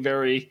getting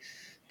very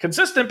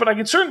consistent, but I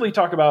can certainly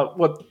talk about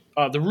what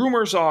the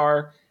rumors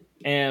are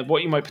and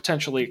what you might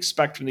potentially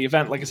expect from the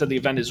event. Like I said, the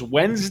event is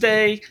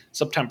Wednesday,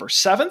 September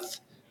 7th.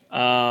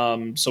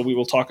 So we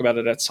will talk about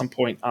it at some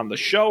point on the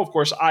show. Of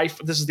course,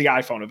 this is the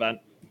iPhone event.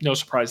 No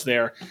surprise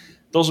there.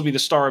 Those will be the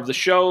star of the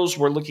shows.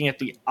 We're looking at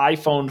the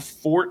iPhone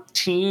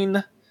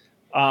 14.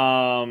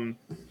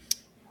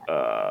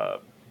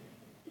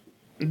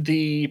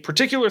 The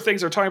particular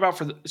things they're talking about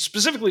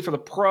specifically for the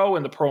Pro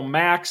and the Pro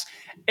Max,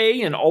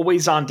 an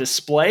always-on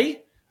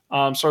display,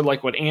 sort of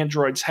like what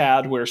Androids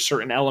had, where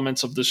certain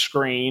elements of the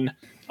screen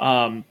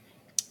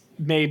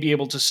may be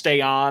able to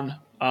stay on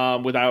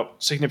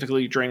without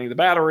significantly draining the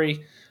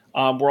battery.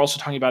 We're also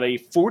talking about a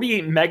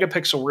 48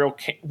 megapixel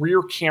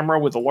rear camera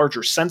with a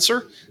larger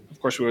sensor. Of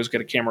course, we always get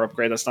a camera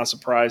upgrade. That's not a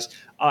surprise.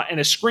 And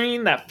a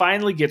screen that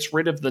finally gets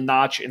rid of the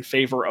notch in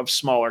favor of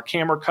smaller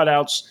camera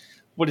cutouts.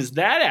 What does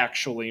that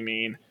actually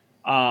mean?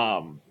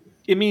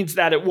 It means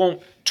that it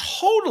won't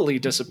totally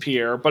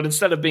disappear, but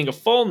instead of being a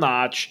full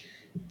notch,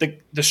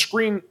 the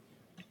screen,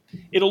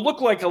 it'll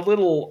look like a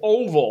little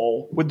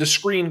oval with the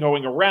screen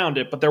going around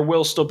it, but there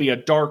will still be a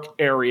dark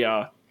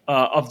area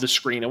of the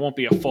screen. It won't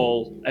be a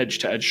full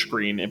edge-to-edge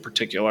screen in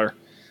particular.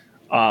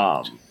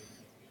 Of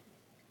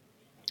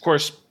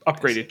course,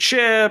 upgraded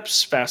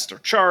chips, faster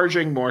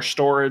charging, more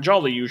storage,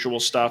 all the usual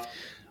stuff.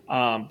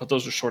 But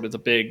those are sort of the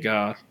big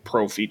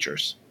pro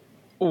features.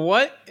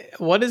 What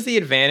is the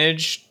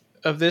advantage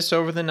of this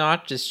over the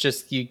notch? It's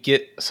just you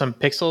get some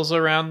pixels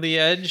around the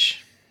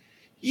edge.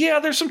 Yeah,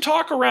 there's some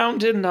talk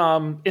around in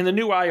the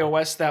new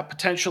iOS that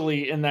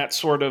potentially in that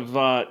sort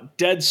of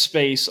dead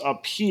space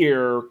up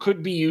here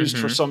could be used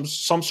for some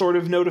sort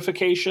of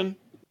notification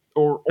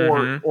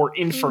or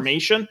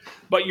information.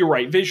 But you're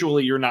right,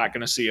 visually you're not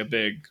going to see a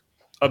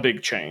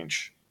big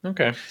change.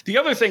 Okay. The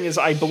other thing is,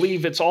 I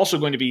believe it's also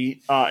going to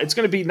be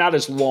not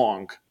as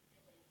long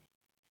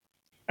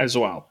as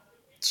well.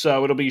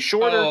 So it'll be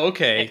shorter. Oh,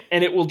 okay.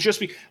 And it will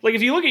just be like,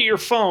 if you look at your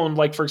phone,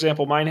 like for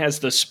example, mine has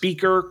the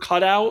speaker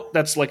cutout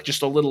that's like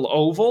just a little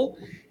oval.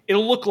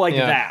 It'll look like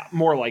that,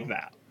 more like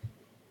that.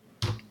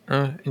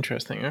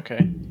 Interesting.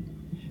 Okay.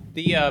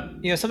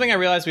 The something I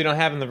realized we don't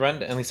have in the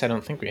run, at least I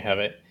don't think we have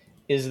it,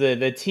 is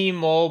the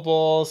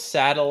T-Mobile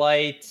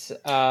satellite thing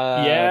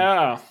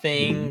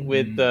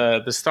with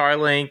the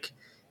Starlink.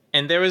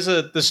 And there was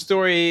the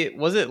story,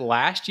 was it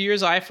last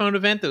year's iPhone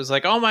event that was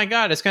like, oh my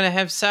God, it's going to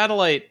have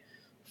satellite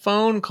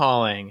phone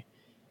calling.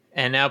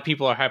 And now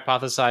people are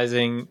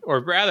hypothesizing, or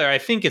rather, I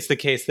think it's the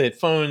case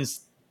that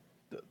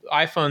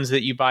iPhones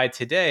that you buy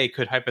today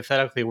could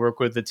hypothetically work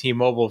with the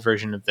T-Mobile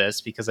version of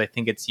this, because I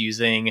think it's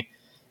using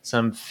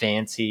some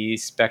fancy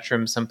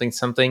Spectrum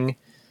something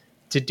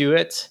to do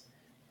it.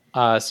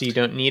 So you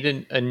don't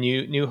need a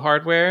new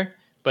hardware,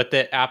 but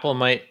that Apple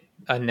might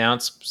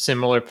announce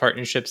similar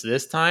partnerships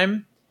this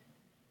time.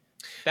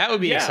 That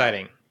would be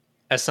exciting,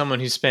 as someone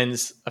who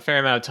spends a fair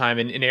amount of time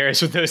in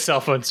areas with no cell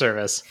phone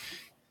service.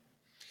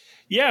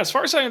 Yeah, as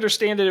far as I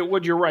understand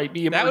it, you're right,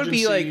 be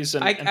emergencies.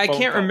 That would be like, I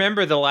can't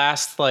remember the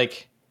last I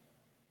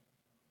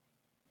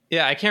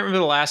can't remember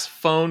the last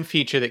phone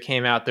feature that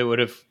came out that would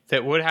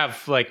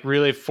have like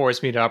really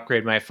forced me to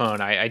upgrade my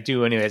phone. I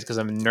do anyways because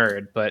I'm a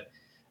nerd, but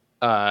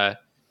that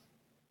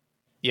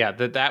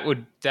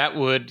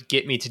would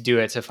get me to do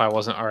it if I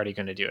wasn't already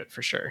going to do it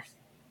for sure.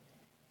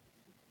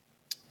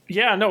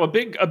 Yeah, no, a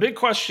big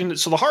question.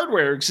 So the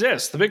hardware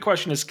exists. The big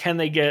question is, can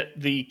they get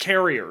the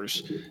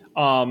carriers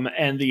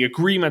and the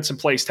agreements in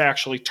place to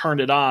actually turn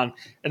it on?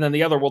 And then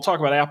the other, we'll talk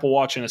about Apple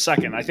Watch in a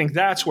second. I think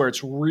that's where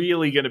it's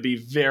really going to be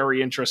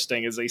very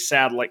interesting, is a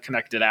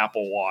satellite-connected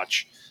Apple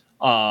Watch.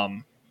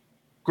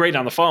 Great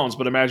on the phones,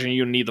 but imagine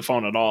you don't need the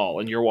phone at all,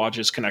 and your watch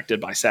is connected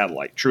by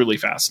satellite. Truly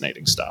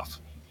fascinating stuff.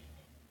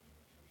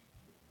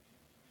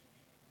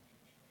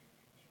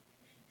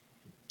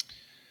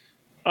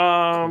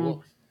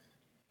 Cool.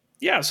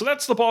 Yeah, so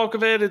that's the bulk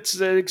of it.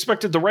 It's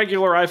expected the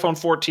regular iPhone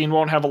 14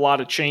 won't have a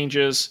lot of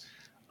changes.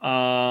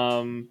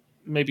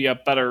 Maybe a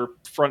better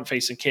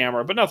front-facing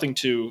camera, but nothing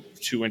too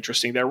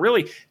interesting there.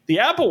 Really, the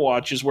Apple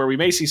Watch is where we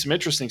may see some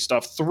interesting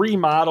stuff. 3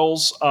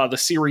 models, the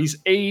Series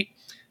 8,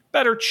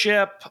 better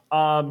chip,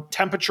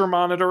 temperature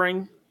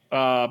monitoring,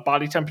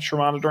 body temperature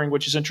monitoring,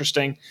 which is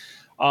interesting.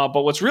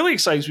 But what's really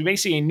exciting is we may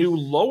see a new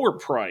lower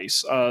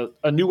price,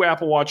 a new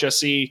Apple Watch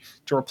SE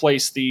to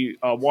replace the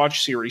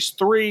Watch Series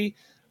 3.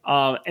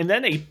 And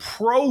then a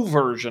Pro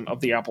version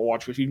of the Apple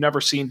Watch, which you've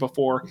never seen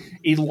before,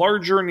 a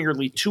larger,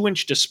 nearly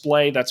 2-inch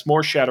display that's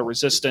more shadow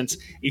resistant,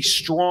 a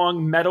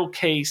strong metal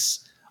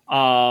case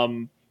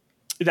that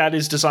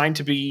is designed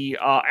to be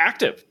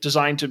active,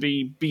 designed to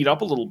be beat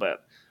up a little bit,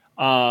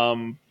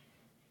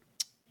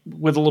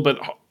 with a little bit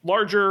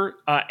larger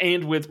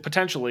and with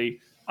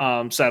potentially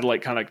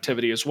satellite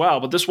connectivity as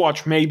well. But this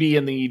watch may be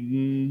in the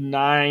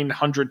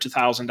 $900 to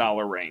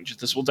 $1,000 range.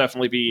 This will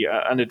definitely be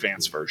an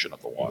advanced version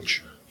of the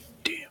watch.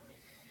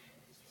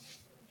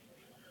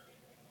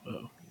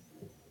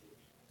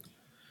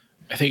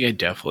 I think I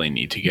definitely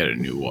need to get a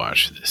new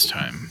watch this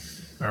time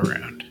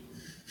around.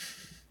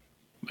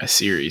 My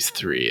Series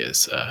 3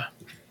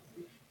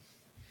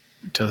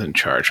 doesn't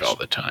charge all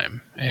the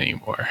time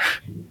anymore.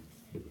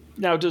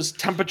 Now, does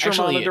temperature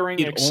Actually, monitoring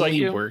it excite only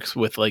you? works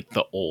with like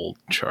the old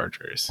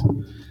chargers.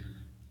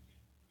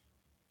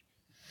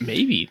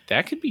 Maybe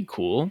that could be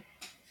cool.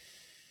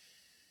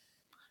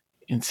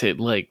 And say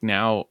like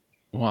now,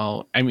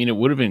 well, I mean, it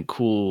would have been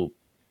cooler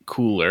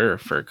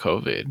for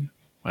COVID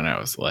when I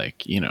was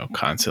like,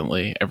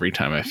 constantly every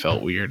time I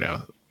felt weird, I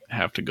would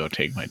have to go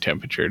take my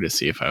temperature to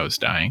see if I was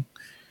dying.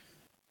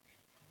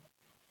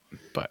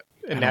 But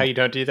And now you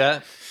don't do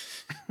that?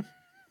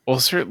 Well,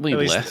 certainly At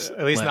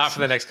least not for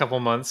the next couple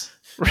months.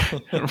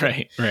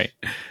 Right.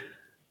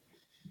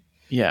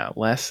 Yeah,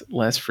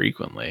 less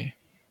frequently.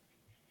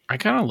 I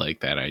kind of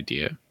like that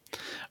idea.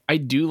 I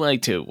do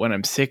like to, when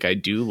I'm sick, I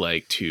do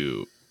like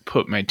to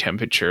put my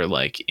temperature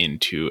like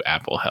into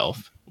Apple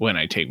Health when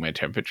I take my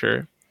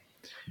temperature,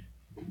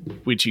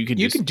 which you can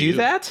do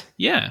that.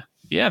 Yeah.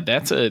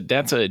 That's a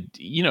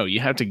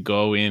you have to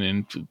go in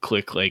and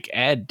click like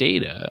add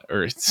data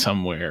or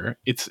somewhere.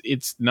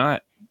 It's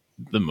not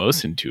the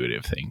most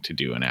intuitive thing to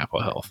do in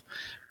Apple Health,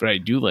 but I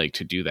do like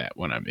to do that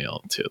when I'm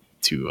ill to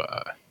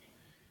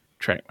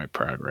track my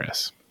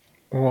progress.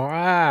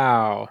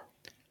 Wow.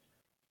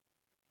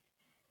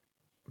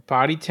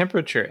 Body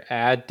temperature,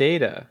 add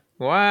data.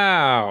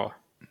 Wow.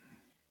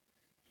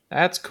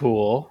 That's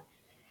cool.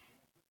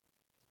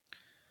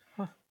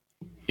 Huh.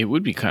 It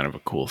would be kind of a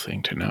cool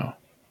thing to know.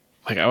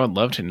 Like, I would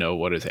love to know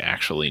what is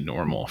actually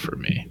normal for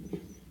me.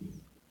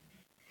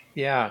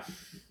 Yeah.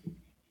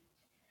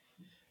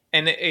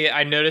 And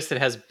I noticed it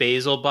has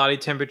basal body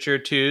temperature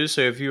too.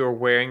 So if you were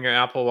wearing your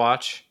Apple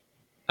Watch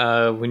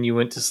when you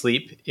went to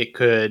sleep, it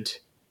could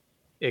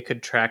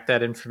track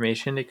that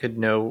information. It could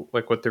know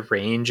like what the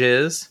range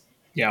is.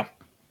 Yeah.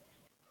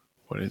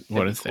 What is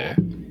cool.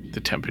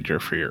 The temperature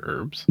for your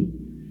herbs?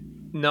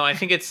 No, I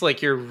think it's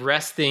like your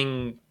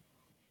resting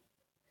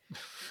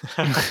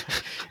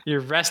your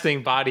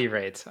resting body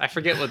rate. I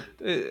forget what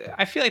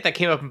I feel like that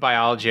came up in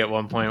biology at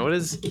one point.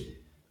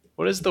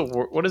 What does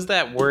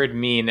that word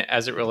mean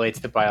as it relates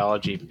to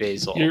biology?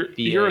 Basal.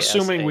 You're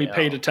assuming we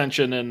paid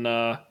attention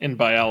in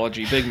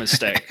biology. Big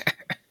mistake.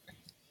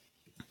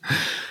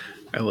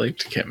 I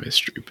liked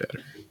chemistry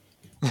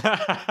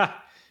better.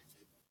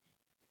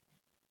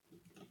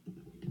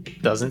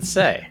 Doesn't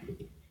say.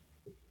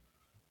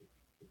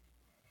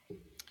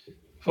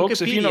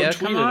 Folks, Wikipedia, if you know,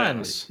 come on.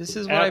 This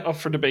is what up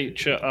for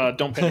debate.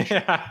 Don't finish.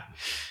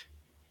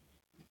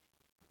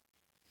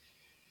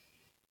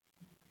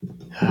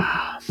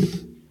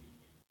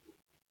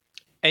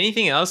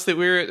 Anything else that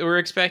we're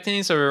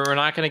expecting? So we're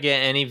not going to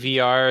get any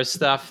VR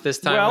stuff this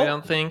time, I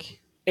don't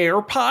think.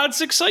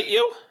 AirPods excite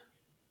you?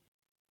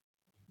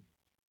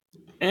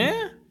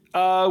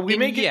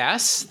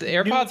 Yes, the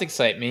AirPods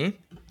excite me.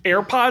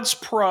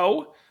 AirPods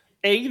Pro.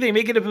 They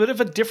make it a bit of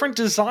a different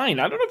design.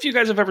 I don't know if you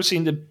guys have ever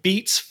seen the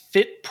Beats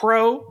Fit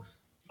Pro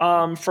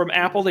from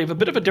Apple. They have a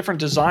bit of a different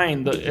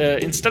design.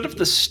 Instead of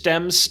the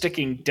stem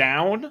sticking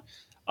down,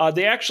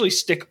 they actually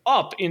stick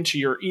up into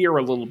your ear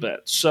a little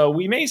bit. So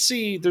we may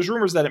see, there's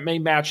rumors that it may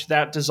match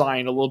that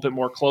design a little bit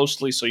more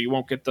closely, so you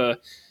won't get the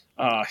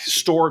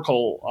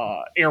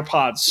historical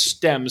AirPods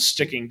stem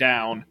sticking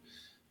down.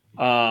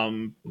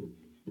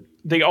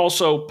 They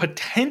also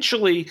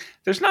potentially,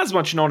 there's not as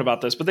much known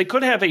about this, but they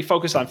could have a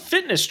focus on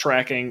fitness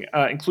tracking,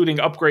 including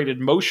upgraded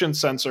motion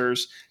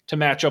sensors to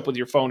match up with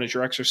your phone as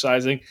you're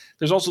exercising.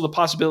 There's also the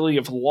possibility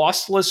of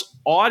lossless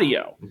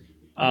audio.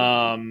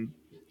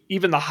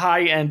 Even the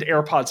high-end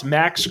AirPods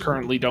Max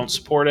currently don't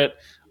support it.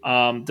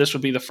 This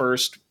would be the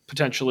first,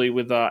 potentially,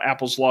 with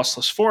Apple's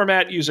lossless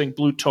format using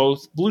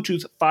Bluetooth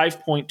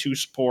 5.2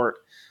 support.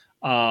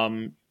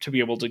 To be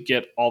able to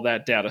get all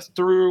that data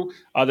through.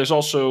 There's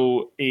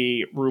also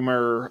a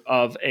rumor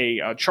of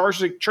a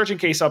charging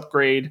case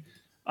upgrade.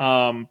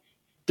 The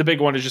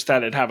big one is just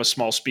that it'd have a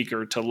small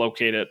speaker to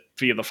locate it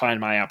via the Find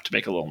My app to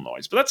make a little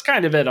noise. But that's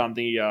kind of it on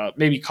the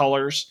maybe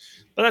colors.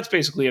 But that's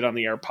basically it on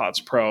the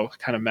AirPods Pro,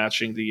 kind of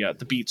matching the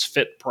Beats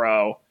Fit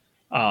Pro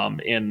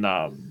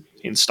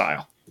in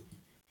style.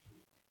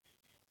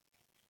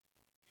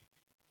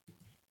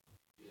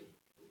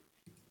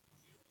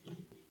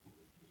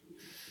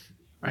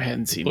 I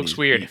hadn't seen Looks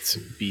weird.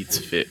 Beats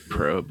Fit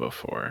Pro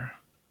before.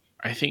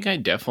 I think I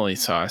definitely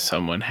saw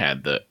someone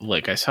had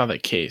I saw the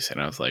case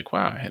and I was like,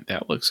 wow,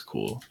 that looks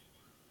cool.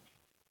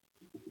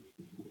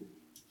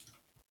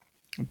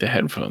 The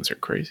headphones are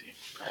crazy.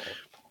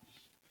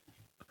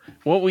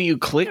 What will you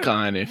click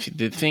on if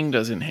the thing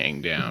doesn't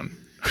hang down?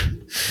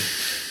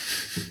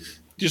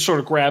 You sort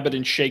of grab it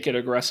and shake it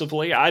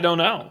aggressively? I don't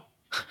know.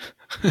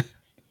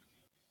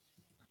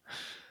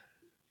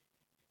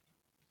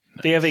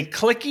 They have a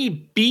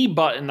clicky B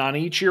button on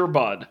each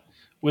earbud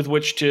with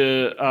which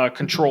to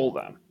control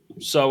them.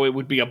 So it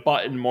would be a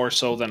button more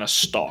so than a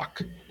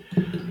stalk.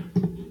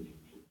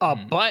 A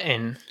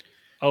button?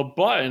 A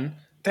button?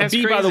 That's a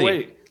B, crazy. by the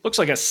way, looks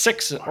like a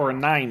 6 or a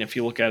 9 if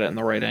you look at it in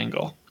the right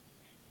angle.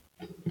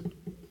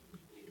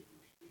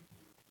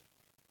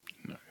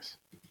 Nice.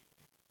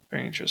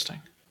 Very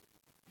interesting.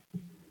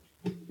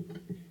 I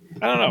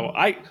don't know.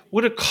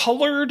 Would a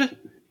colored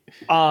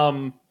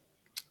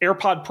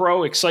AirPod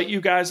Pro excite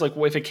you guys? Like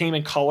if it came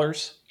in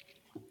colors?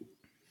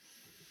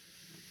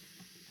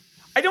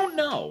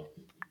 know.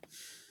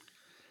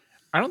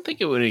 I don't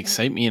think it would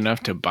excite me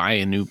enough to buy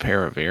a new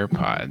pair of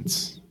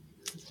AirPods.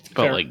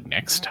 But Fair. like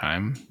next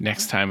time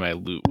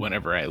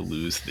whenever I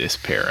lose this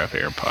pair of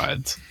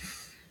AirPods,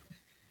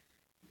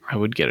 I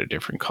would get a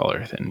different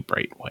color than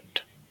bright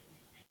white.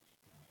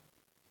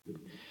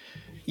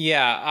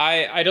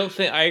 Yeah, I don't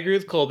think I agree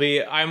with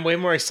Colby. I'm way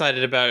more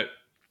excited about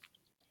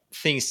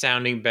things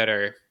sounding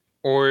better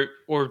or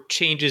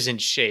changes in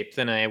shape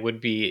than I would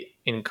be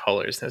in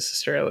colors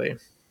necessarily.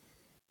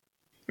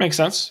 Makes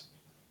sense.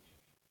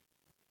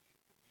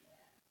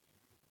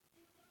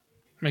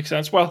 Makes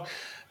sense. Well,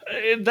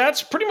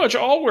 that's pretty much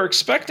all we're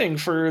expecting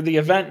for the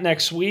event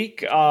next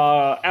week.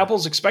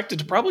 Apple's expected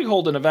to probably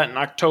hold an event in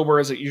October,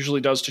 as it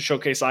usually does, to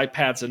showcase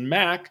iPads and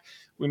Mac.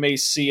 We may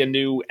see a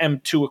new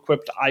M2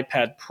 equipped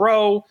iPad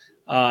Pro,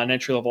 an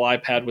entry level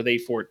iPad with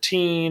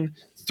A14,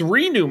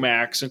 3 new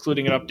Macs,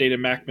 including an updated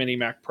Mac Mini,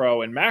 Mac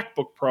Pro, and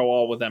MacBook Pro,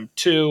 all with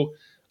M2.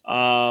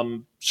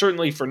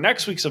 Certainly for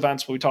next week's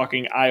events, we'll be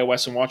talking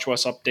iOS and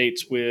watchOS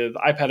updates with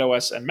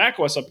iPadOS and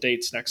macOS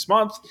updates next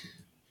month.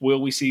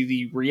 Will we see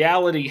the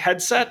reality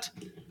headset?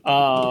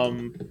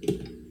 TBD.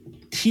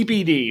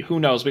 Who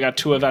knows? We got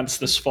 2 events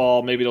this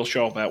fall. Maybe it'll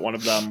show up at one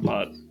of them,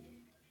 but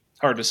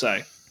hard to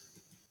say.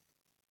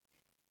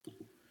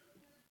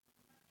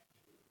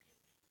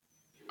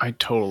 I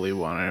totally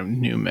want a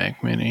new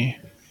Mac Mini.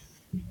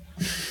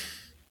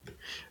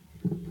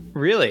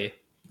 Really?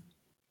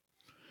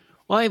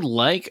 Well, I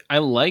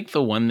like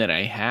the one that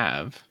I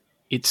have.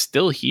 It's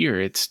still here.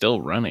 It's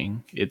still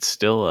running. It's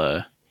still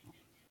a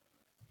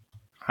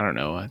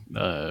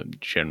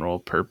general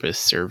purpose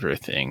server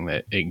thing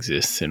that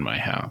exists in my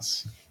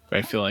house. But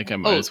I feel like I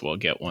might as well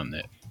get one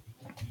that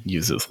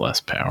uses less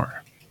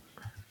power.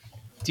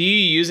 Do you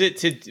use it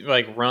to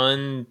like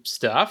run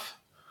stuff?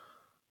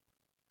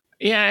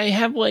 Yeah, I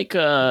have I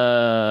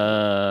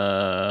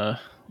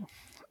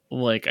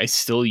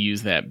still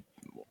use that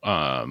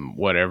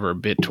whatever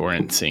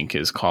BitTorrent sync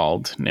is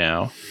called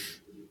now.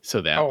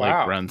 So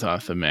that runs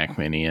off the Mac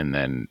Mini, and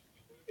then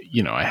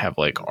I have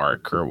like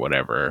Arc or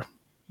whatever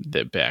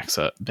that backs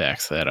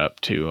that up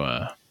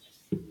to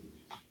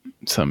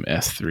some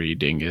S3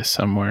 dingus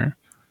somewhere.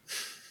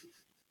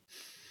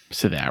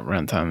 So that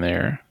runs on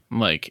there.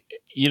 Like,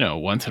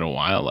 once in a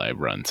while I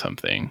run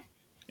something,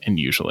 and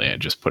usually I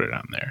just put it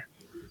on there.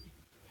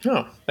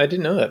 Oh, I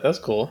didn't know that. That's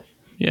cool.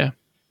 Yeah.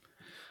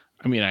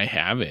 I mean, I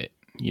have it,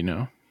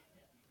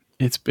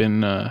 It's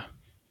been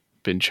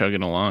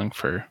chugging along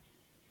for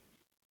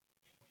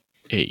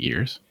 8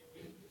 years.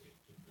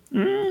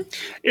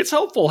 It's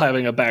helpful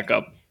having a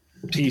backup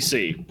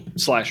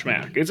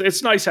PC/Mac.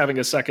 It's nice having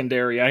a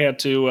secondary. I had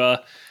to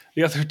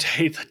the other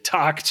day. The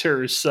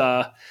doctors,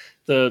 my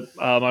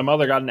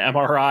mother got an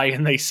MRI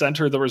and they sent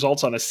her the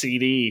results on a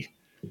CD.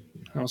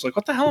 I was like,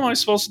 "What the hell am I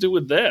supposed to do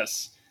with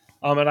this?"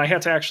 And I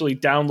had to actually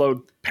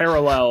download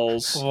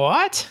Parallels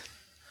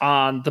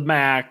on the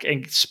Mac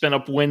and spin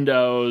up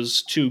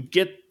Windows to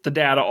get the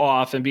data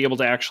off and be able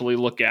to actually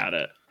look at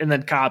it and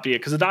then copy it,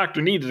 because the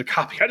doctor needed a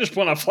copy. I just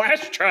put on a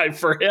flash drive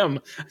for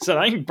him. I said,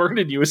 "I ain't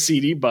burning you a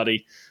CD,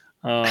 buddy."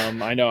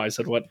 I know. I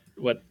said, what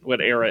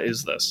era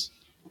is this?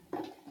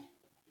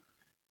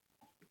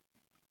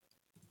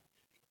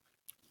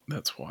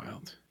 That's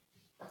wild.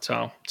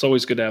 So it's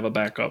always good to have a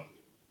backup.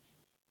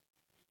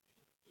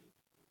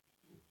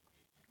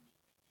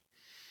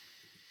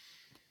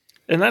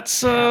 And that's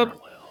the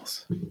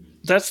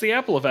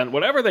Apple event.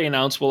 Whatever they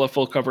announce, we'll have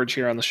full coverage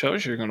here on the show.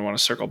 You're going to want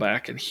to circle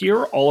back and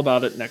hear all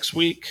about it next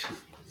week.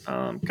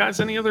 Guys,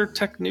 any other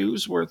tech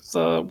news worth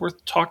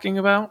talking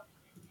about?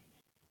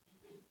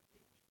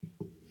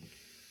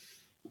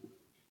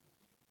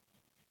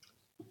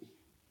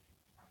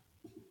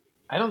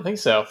 I don't think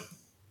so.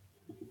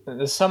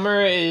 The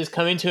summer is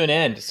coming to an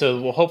end,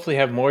 so we'll hopefully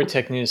have more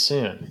tech news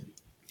soon.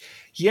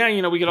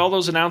 Yeah, we get all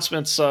those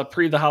announcements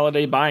pre the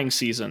holiday buying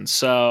season.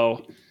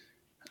 So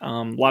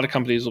a lot of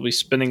companies will be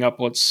spinning up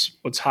what's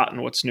hot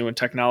and what's new in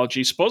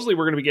technology. Supposedly,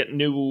 we're going to be getting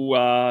new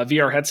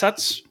VR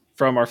headsets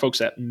from our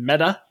folks at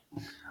Meta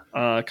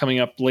coming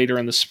up later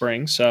in the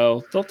spring.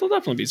 So there'll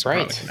definitely be some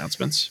product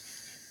announcements.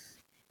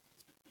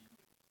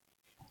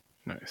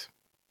 Nice.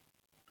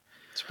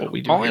 That's what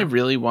we do. All I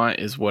really want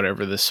is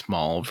whatever the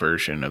small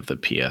version of the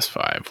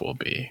PS5 will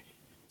be.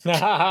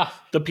 The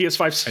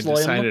PS5 Slim? I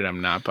decided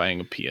I'm not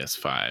buying a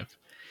PS5.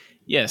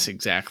 Yes,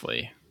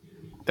 exactly.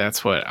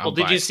 That's what I'll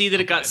buy. Did you see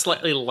that it got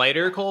slightly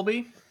lighter,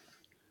 Colby?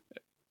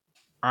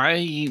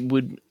 I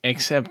would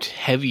accept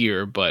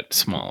heavier but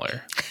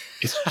smaller.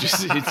 It's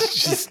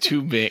just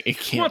too big. It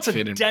can't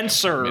fit in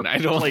denser. I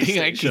don't think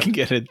I can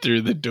get it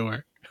through the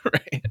door.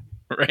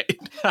 Right.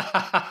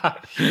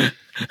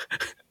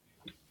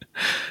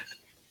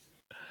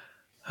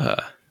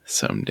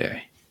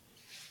 Someday.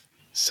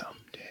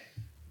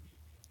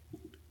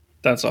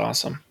 That's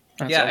awesome.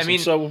 That's awesome. I mean,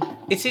 so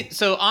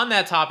on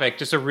that topic,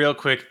 just a real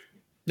quick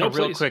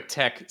please. quick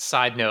tech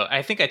side note.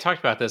 I think I talked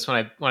about this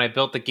when I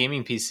built the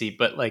gaming PC,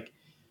 but like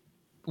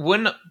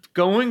when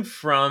going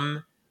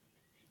from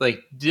like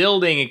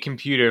building a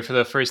computer for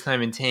the first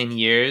time in 10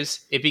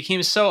 years, it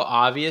became so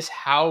obvious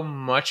how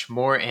much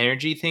more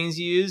energy things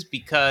use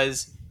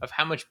because of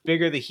how much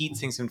bigger the heat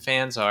sinks and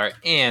fans are,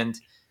 and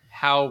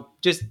how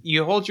just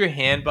you hold your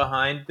hand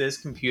behind this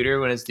computer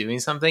when it's doing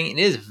something, and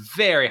it is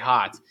very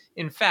hot.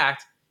 In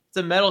fact, it's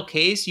a metal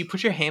case. You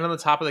put your hand on the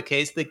top of the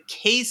case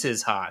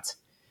is hot.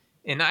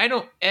 And I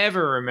don't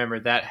ever remember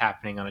that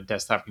happening on a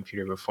desktop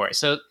computer before.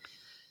 So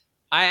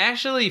I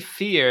actually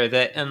fear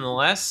that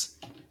unless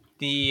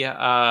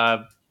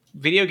the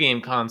video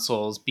game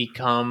consoles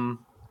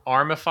become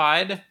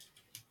ARMified,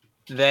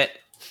 that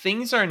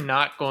things are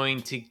not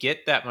going to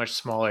get that much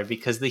smaller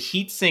because the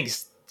heat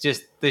sinks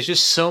there's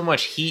just so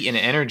much heat and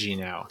energy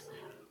now.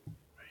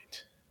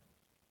 Right.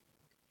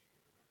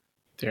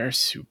 They're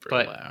super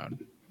loud.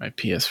 My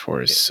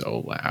PS4 is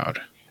so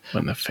loud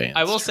when the fans.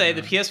 I will say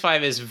the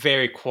PS5 is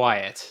very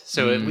quiet,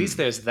 so at least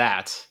there's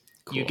that.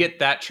 Cool. You get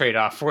that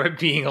trade-off for it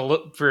being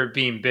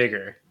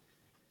bigger.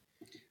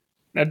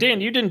 Now,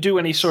 Dan, you didn't do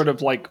any sort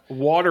of like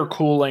water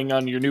cooling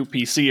on your new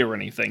PC or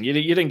anything. You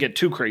didn't get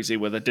too crazy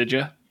with it, did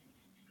you?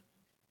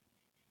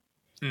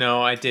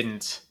 No, I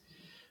didn't.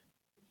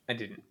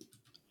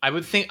 I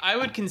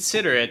would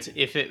consider it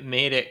if it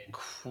made it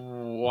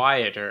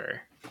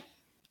quieter,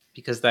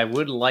 because I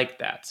would like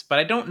that, but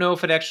I don't know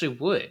if it actually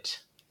would.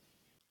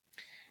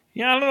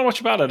 Yeah, I don't know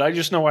much about it. I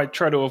just know I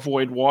try to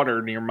avoid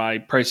water near my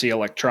pricey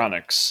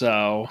electronics,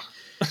 so...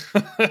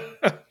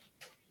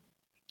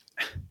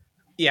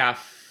 Yeah.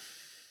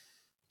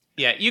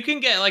 Yeah, you can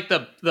get like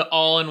the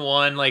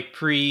all-in-one like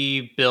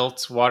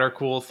pre-built water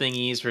cool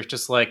thingies where it's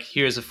just like,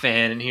 here's a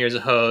fan and here's a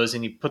hose,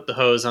 and you put the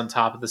hose on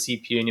top of the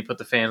CPU and you put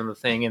the fan on the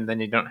thing, and then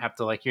you don't have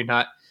to like, you're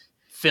not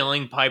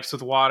filling pipes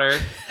with water.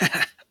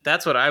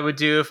 That's what I would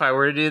do if I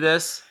were to do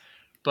this.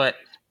 But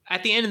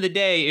at the end of the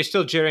day, you're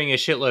still generating a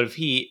shitload of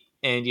heat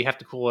and you have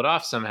to cool it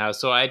off somehow.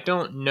 So I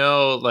don't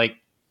know like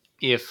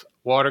if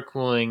water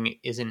cooling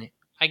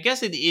I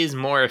guess it is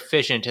more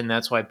efficient, and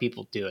that's why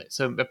people do it.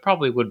 So it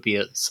probably would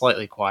be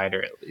slightly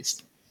quieter at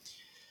least.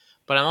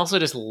 But I'm also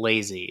just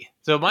lazy.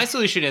 So my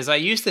solution is I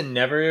used to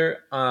never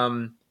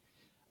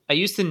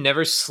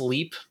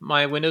sleep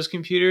my Windows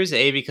computers.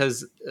 A,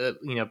 because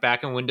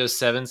back in Windows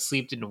 7,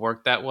 sleep didn't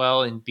work that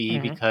well, and B,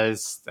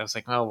 because I was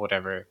like, oh,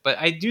 whatever. But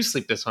I do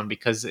sleep this one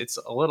because it's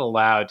a little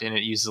loud and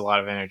it uses a lot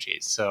of energy.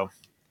 So,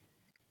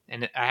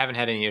 and I haven't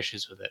had any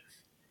issues with it.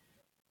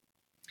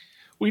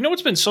 Well, you know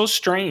what's been so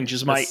strange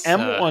is my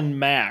M1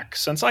 Mac.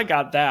 Since I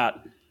got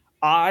that,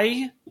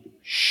 I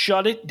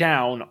shut it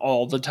down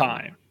all the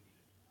time.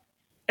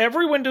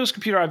 Every Windows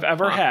computer I've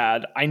ever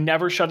had, I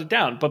never shut it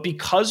down. But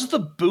because the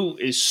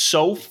boot is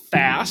so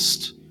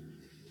fast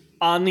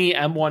on the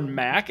M1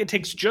 Mac, it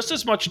takes just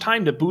as much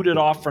time to boot it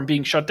off from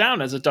being shut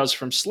down as it does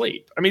from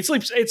sleep. I mean,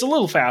 it's a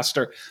little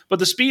faster, but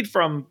the speed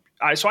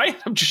so I end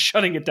up just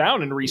shutting it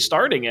down and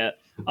restarting it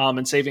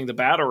and saving the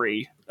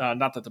battery.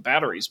 Not that the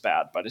battery's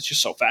bad, but it's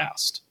just so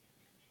fast.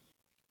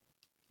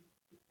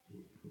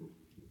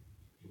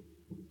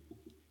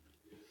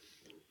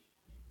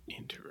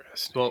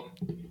 Interesting. Well,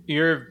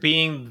 you're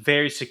being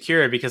very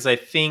secure because I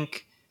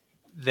think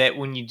that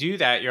when you do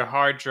that, your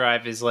hard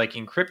drive is like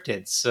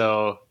encrypted.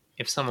 So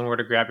if someone were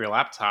to grab your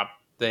laptop,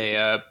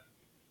 it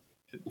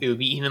would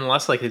be even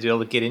less likely to be able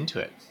to get into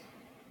it.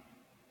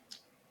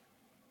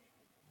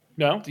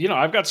 No,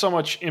 I've got so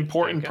much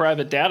important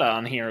private data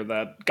on here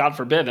that, God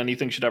forbid,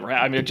 anything should ever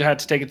happen. I mean, I had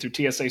to take it through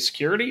TSA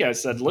security. I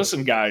said,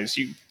 listen, guys,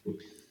 you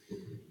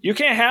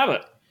can't have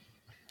it.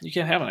 You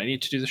can't have it. I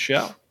need to do the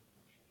show.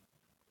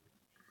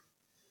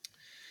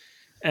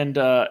 And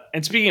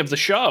speaking of the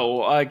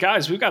show,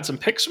 guys, we've got some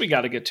picks we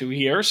got to get to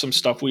here, some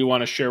stuff we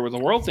want to share with the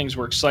world, things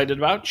we're excited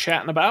about,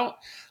 chatting about.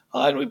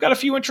 And we've got a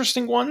few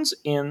interesting ones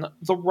in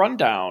the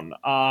rundown.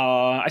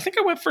 I think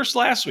I went first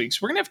last week, so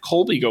we're going to have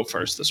Colby go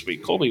first this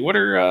week. Colby, what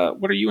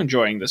are you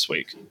enjoying this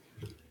week?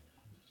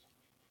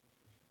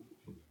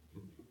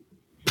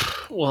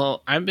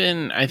 Well, I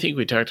think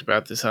we talked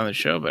about this on the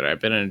show, but I've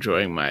been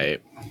enjoying my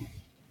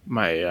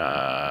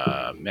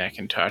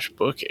Macintosh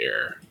Book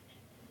Air,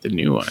 the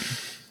new one.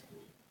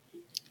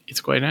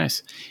 It's quite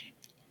nice.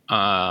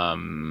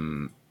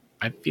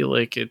 I feel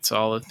like it's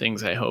all the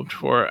things I hoped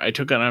for. I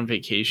took it on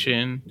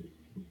vacation,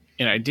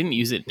 and I didn't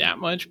use it that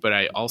much, but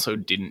I also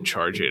didn't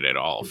charge it at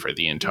all for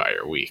the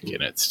entire week,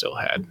 and it still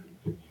had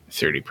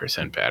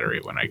 30%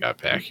 battery when I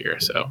got back here,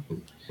 so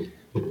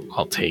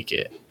I'll take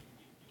it.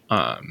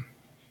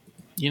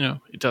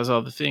 It does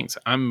all the things.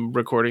 I'm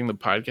recording the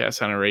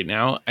podcast on it right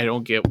now. I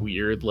don't get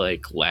weird,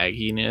 like,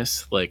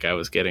 lagginess like I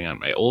was getting on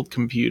my old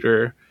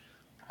computer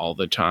all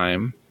the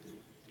time.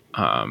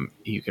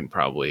 You can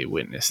probably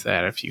witness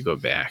that if you go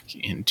back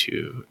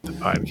into the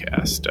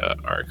podcast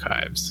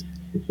archives.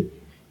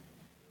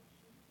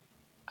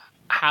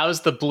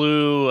 How's the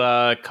blue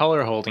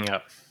color holding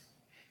up?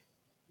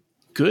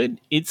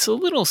 Good. It's a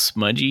little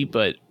smudgy,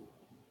 but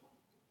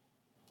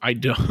I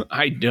don't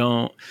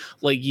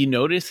like,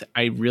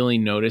 I really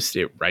noticed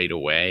it right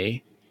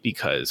away,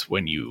 because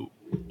when you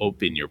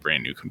open your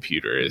brand new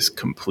computer, it's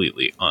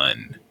completely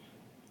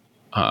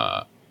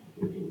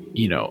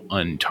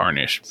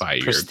untarnished by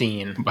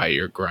pristine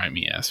your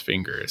grimy ass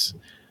fingers.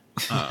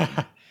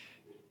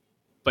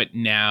 But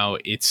now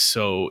it's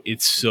so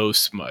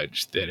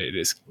smudged that it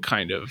is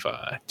kind of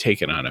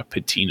taken on a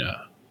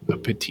patina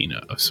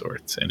of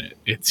sorts, and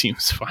it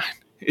seems fine.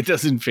 It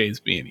doesn't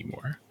faze me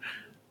anymore.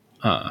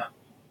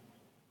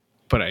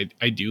 But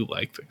I do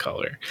like the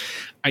color.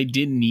 I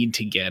did need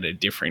to get a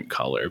different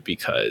color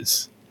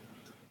because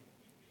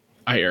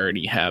I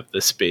already have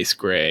the space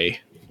gray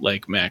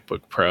like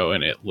MacBook Pro,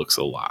 and it looks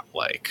a lot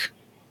like,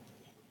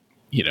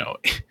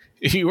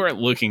 if you weren't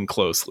looking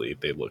closely,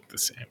 they look the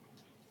same.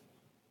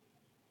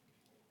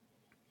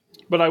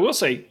 But I will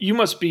say, you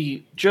must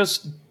be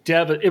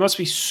it must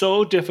be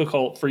so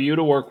difficult for you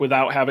to work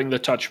without having the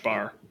touch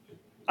bar.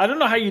 I don't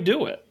know how you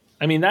do it.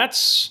 I mean,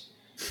 that's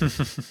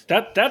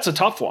that's a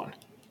tough one.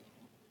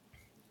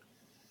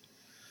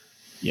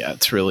 Yeah,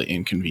 it's really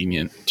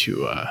inconvenient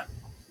to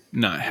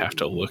not have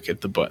to look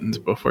at the buttons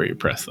before you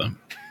press them.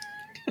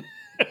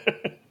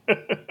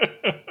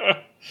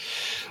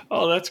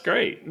 Oh, that's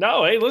great.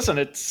 No, hey, listen,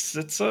 it's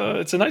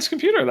a nice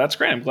computer. That's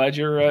great. I'm glad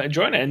you're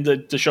enjoying it, and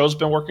the show's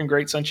been working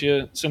great since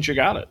you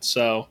got it.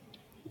 So,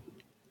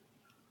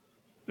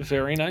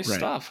 very nice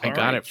stuff. I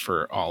got it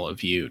for all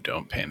of you.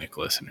 Don't panic,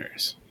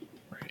 listeners.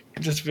 Right.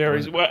 Just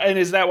very well. And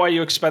is that why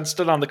you expensed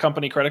it on the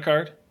company credit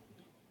card?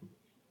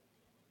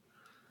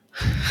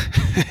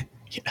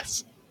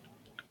 Yes.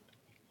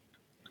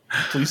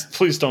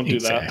 Please don't do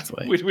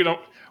exactly. that. We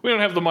don't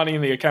have the money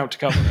in the account to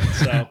cover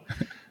it.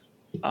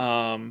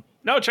 So,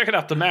 no, check it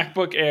out. The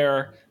MacBook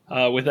Air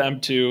with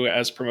M2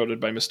 as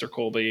promoted by Mr.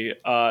 Colby.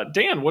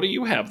 Dan, what do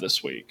you have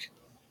this week?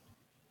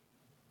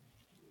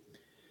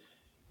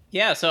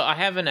 Yeah, so I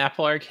have an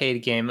Apple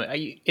Arcade game.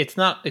 It's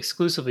not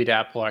exclusively to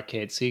Apple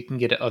Arcade, so you can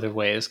get it other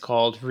ways,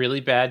 called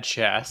Really Bad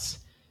Chess.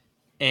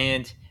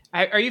 And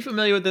are you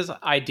familiar with this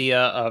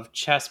idea of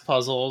chess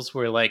puzzles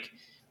where, like,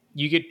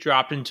 you get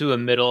dropped into the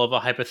middle of a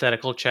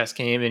hypothetical chess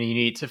game and you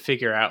need to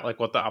figure out, like,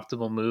 what the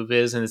optimal move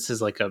is, and this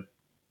is, like,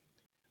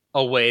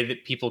 a way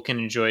that people can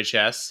enjoy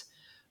chess.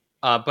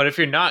 But if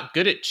you're not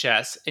good at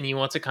chess and you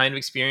want to kind of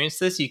experience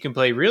this, you can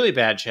play Really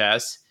Bad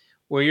Chess,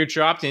 where you're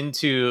dropped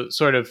into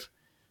sort of,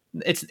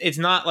 it's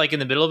not like in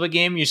the middle of a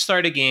game. You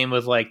start a game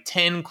with like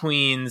 10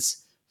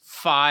 queens,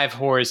 5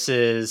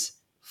 horses,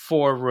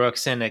 4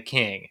 rooks, and a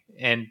king.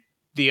 And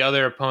the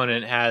other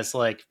opponent has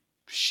like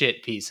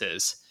shit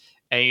pieces.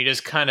 And you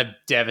just kind of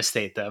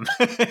devastate them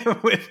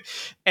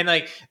and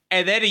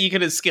then you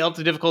can scale up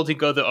the difficulty,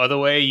 go the other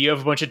way. You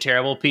have a bunch of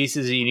terrible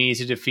pieces that you need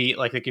to defeat,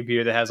 like the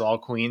computer that has all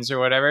queens or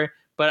whatever.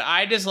 But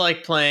I just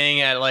like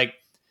playing at like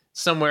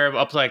somewhere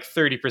up to like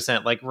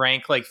 30%, like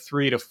rank like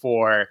 3 to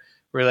 4,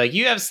 where like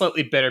you have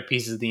slightly better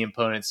pieces of the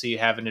opponent, so you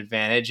have an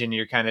advantage, and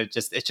you're kind of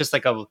it's just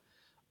like a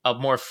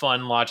more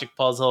fun logic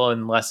puzzle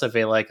and less of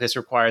a like this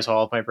requires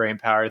all of my brain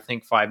power to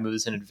think 5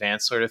 moves in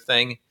advance sort of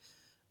thing.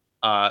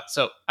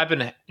 So I've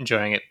been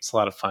enjoying it. It's a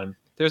lot of fun.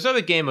 There's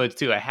other game modes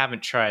too. I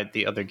haven't tried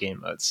the other game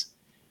modes.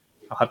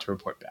 I'll have to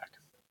report back.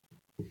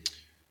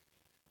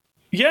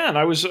 Yeah, and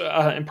I was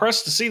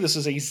impressed to see this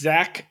is a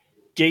Zach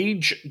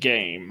Gage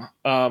game,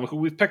 who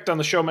we've picked on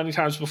the show many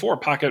times before.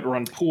 Pocket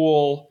Run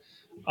Pool,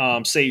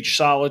 Sage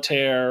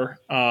Solitaire.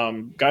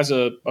 Guy's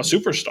a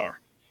superstar.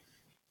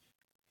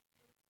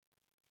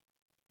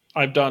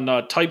 I've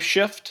done Type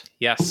Shift.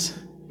 Yes.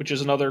 Which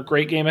is another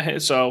great game of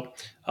his. So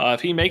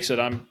if he makes it,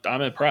 I'm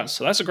impressed.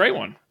 So that's a great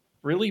one.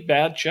 Really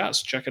Bad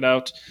Chess. Check it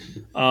out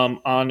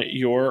on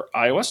your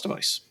iOS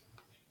device.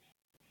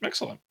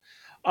 Excellent.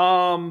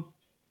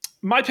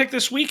 My pick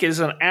this week is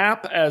an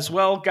app as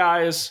well,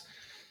 guys.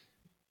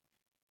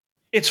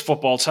 It's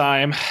football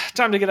time.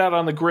 Time to get out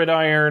on the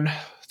gridiron,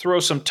 throw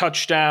some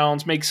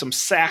touchdowns, make some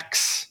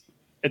sacks,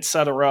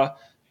 etc.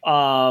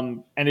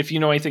 And if you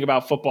know anything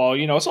about football,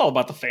 you know it's all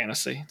about the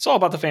fantasy. It's all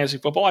about the fantasy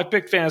football. I've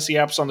picked fantasy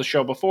apps on the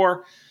show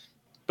before,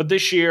 but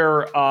this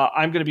year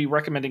I'm going to be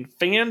recommending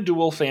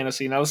FanDuel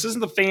Fantasy. Now, this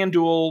isn't the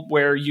FanDuel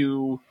where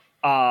you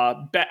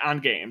bet on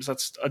games.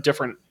 That's a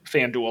different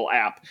FanDuel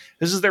app.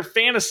 This is their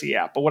fantasy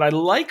app. But what I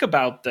like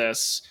about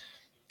this,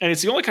 and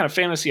it's the only kind of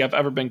fantasy I've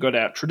ever been good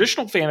at,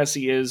 traditional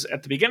fantasy is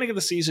at the beginning of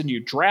the season, you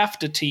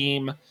draft a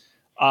team,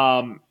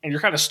 and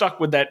you're kind of stuck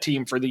with that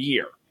team for the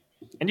year.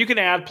 And you can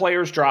add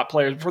players, drop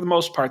players. But for the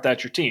most part,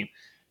 that's your team.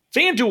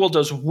 FanDuel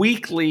does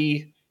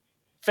weekly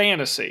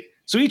fantasy.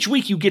 So each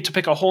week you get to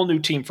pick a whole new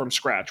team from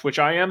scratch, which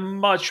I am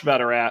much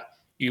better at.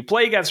 You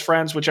play against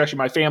friends, which actually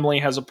my family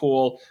has a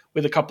pool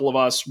with a couple of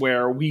us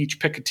where we each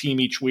pick a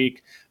team each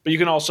week. But you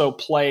can also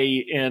play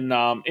in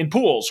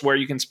pools where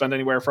you can spend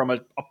anywhere from a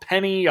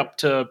penny up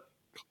to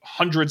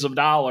hundreds of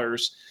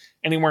dollars,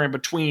 anywhere in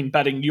between,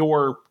 betting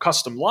your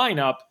custom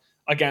lineup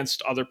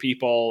against other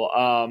people.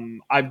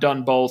 I've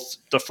done both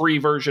the free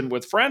version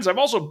with friends. I've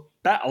also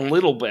bet a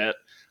little bit.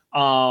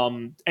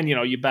 And, you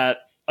know, you bet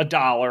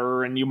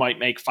 $1 and you might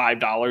make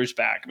 $5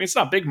 back. I mean, it's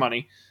not big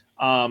money,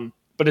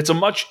 but it's a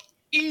much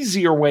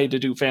easier way to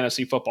do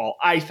fantasy football,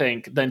 I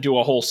think, than do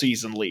a whole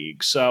season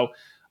league. So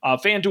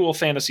FanDuel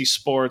Fantasy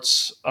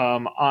Sports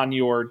on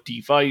your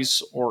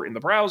device or in the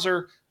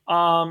browser.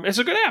 It's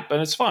a good app,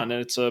 and it's fun,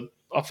 and it's a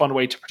fun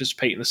way to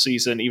participate in the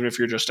season. Even if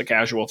you're just a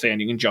casual fan,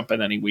 you can jump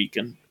in any week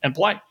and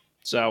play.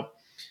 So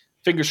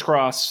fingers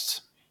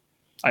crossed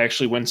I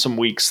actually win some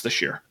weeks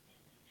this year.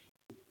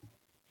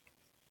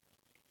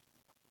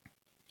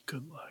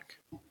 Good luck.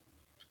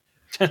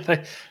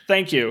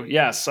 Thank you.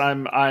 Yes,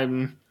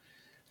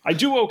 I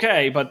do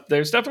okay, but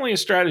there's definitely a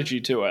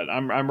strategy to it.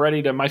 I'm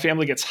ready to. My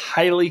family gets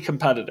highly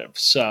competitive,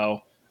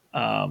 so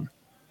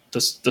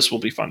this will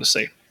be fun to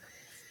see.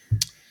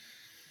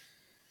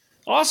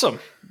 Awesome.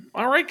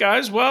 All right,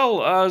 guys.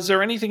 Well, is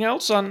there anything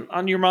else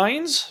on your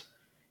minds?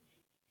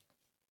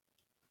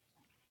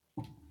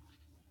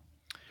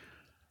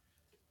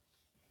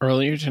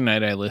 Earlier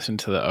tonight, I listened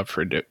to the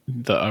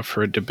Up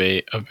for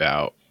Debate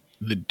about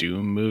the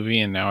Doom movie,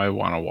 and now I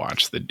want to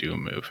watch the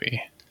Doom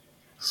movie.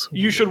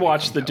 You should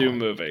watch the Doom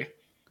movie.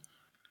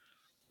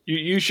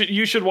 You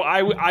should.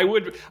 I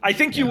would. I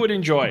think you would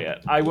enjoy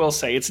it. I will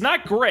say it's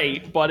not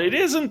great, but it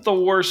isn't the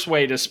worst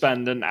way to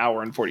spend an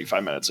hour and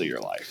 45 minutes of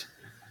your life.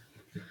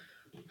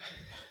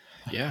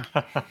 Yeah,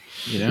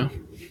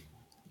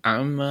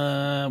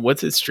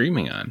 what's it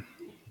streaming on?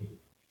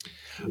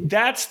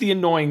 That's the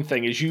annoying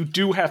thing, is you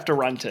do have to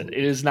rent it.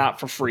 It is not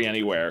for free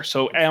anywhere.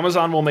 So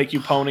Amazon will make you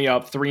pony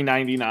up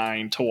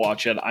 $3.99 to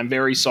watch it. I'm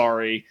very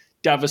sorry.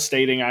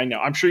 Devastating, I know.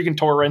 I'm sure you can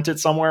torrent it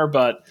somewhere,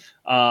 but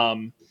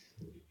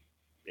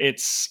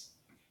it's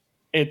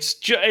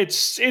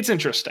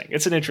interesting.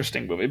 It's an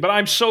interesting movie. But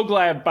I'm so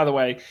glad, by the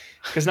way,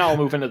 because now I'll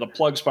move into the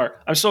plugs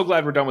part. I'm so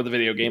glad we're done with the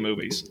video game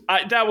movies.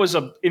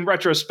 In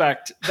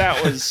retrospect,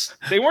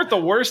 they weren't the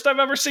worst I've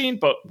ever seen,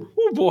 but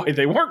oh boy,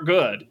 they weren't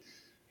good.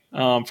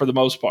 For the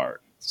most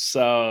part.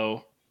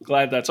 So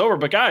glad that's over.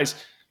 But guys,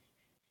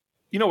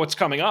 you know what's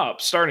coming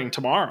up starting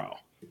tomorrow?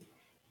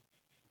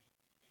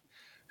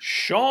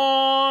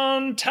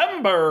 Sean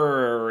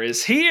Timber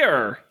is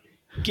here.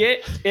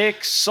 Get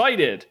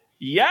excited.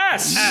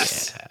 Yes.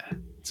 Yeah.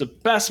 It's the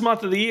best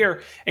month of the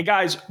year. And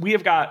guys, we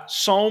have got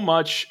so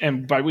much,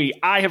 and by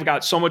I have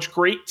got so much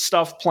great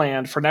stuff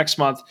planned for next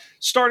month,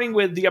 starting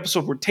with the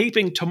episode we're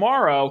taping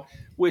tomorrow,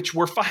 which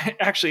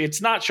actually, it's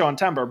not Sean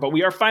Timber, but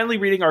we are finally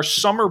reading our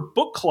summer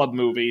book club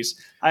movies.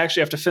 I actually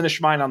have to finish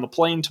mine on the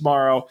plane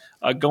tomorrow,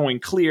 going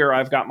clear.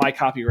 I've got my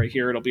copy right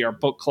here. It'll be our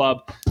book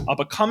club.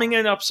 But coming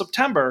in up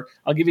September,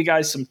 I'll give you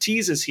guys some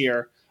teases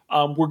here.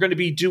 We're going to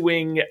be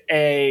doing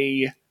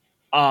a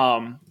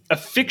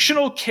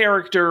fictional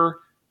character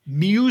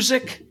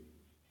music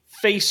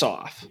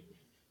face-off.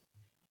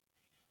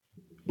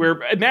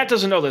 Where Matt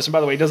doesn't know this, and by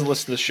the way, he doesn't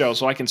listen to the show,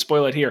 so I can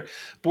spoil it here.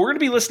 But we're going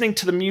to be listening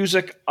to the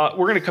music.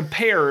 We're going to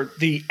compare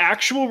the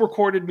actual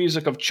recorded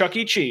music of Chuck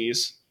E.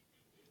 Cheese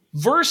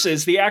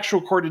versus the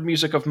actual recorded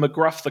music of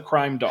McGruff the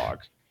Crime Dog,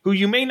 who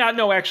you may not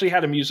know actually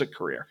had a music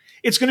career.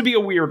 It's going to be a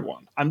weird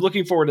one. I'm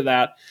looking forward to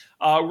that.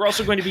 We're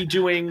also going to be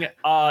doing,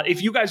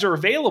 if you guys are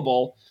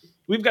available,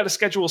 we've got to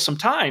schedule some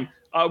time.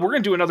 We're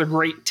going to do another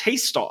great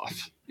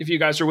taste-off if you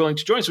guys are willing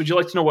to join us. Would you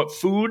like to know what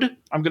food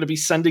I'm going to be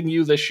sending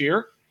you this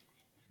year?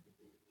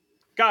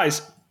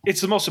 Guys, it's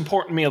the most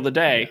important meal of the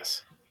day.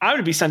 Yes. I'm going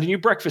to be sending you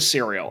breakfast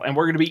cereal, and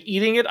we're going to be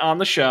eating it on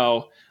the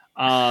show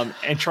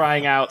and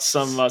trying out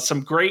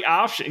some great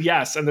options.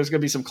 Yes, and there's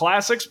going to be some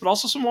classics, but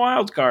also some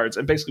wild cards,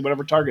 and basically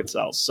whatever Target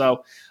sells.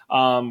 So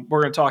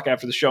we're going to talk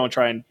after the show and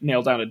try and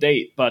nail down a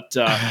date. But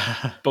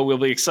we'll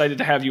be excited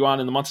to have you on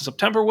in the month of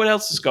September. What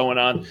else is going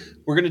on?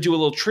 We're going to do a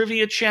little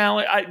trivia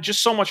challenge.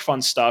 Just so much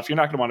fun stuff. You're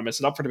not going to want to miss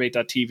it.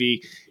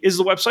 UpForDebate.tv is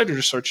the website, or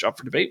just search Up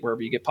for Debate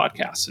wherever you get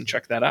podcasts and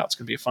check that out. It's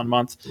going to be a fun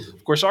month.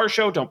 Of course, our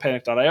show,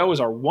 Don'tPanic.io, is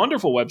our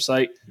wonderful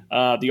website.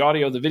 The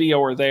audio, the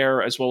video are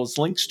there, as well as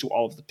links to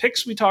all of the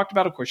picks we talked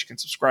about. Of course, you can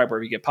subscribe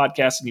wherever you get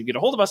podcasts, and you can get a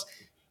hold of us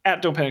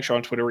at Don't Panic Show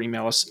on Twitter, or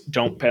email us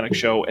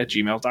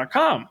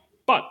don'tpanicshow@gmail.com.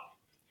 But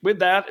with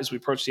that, as we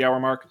approach the hour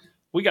mark,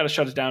 we got to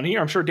shut it down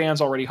here. I'm sure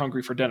Dan's already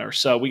hungry for dinner,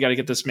 so we got to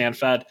get this man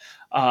fed.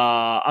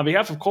 On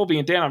behalf of Colby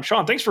and Dan, I'm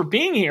Sean. Thanks for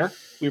being here.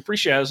 We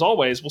appreciate it as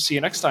always. We'll see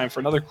you next time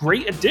for another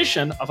great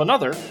edition of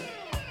another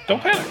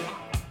Don't Panic.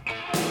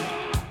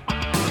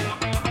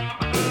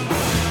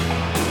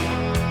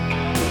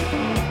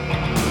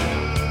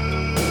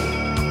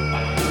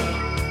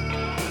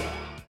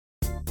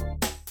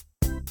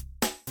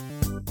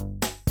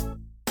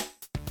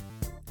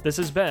 This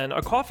has been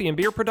a Coffee and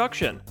Beer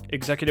production,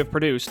 executive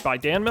produced by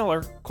Dan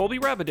Miller, Colby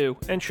Rabideau,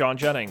 and Sean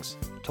Jennings.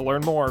 To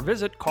learn more,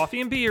 visit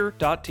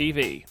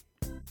coffeeandbeer.tv.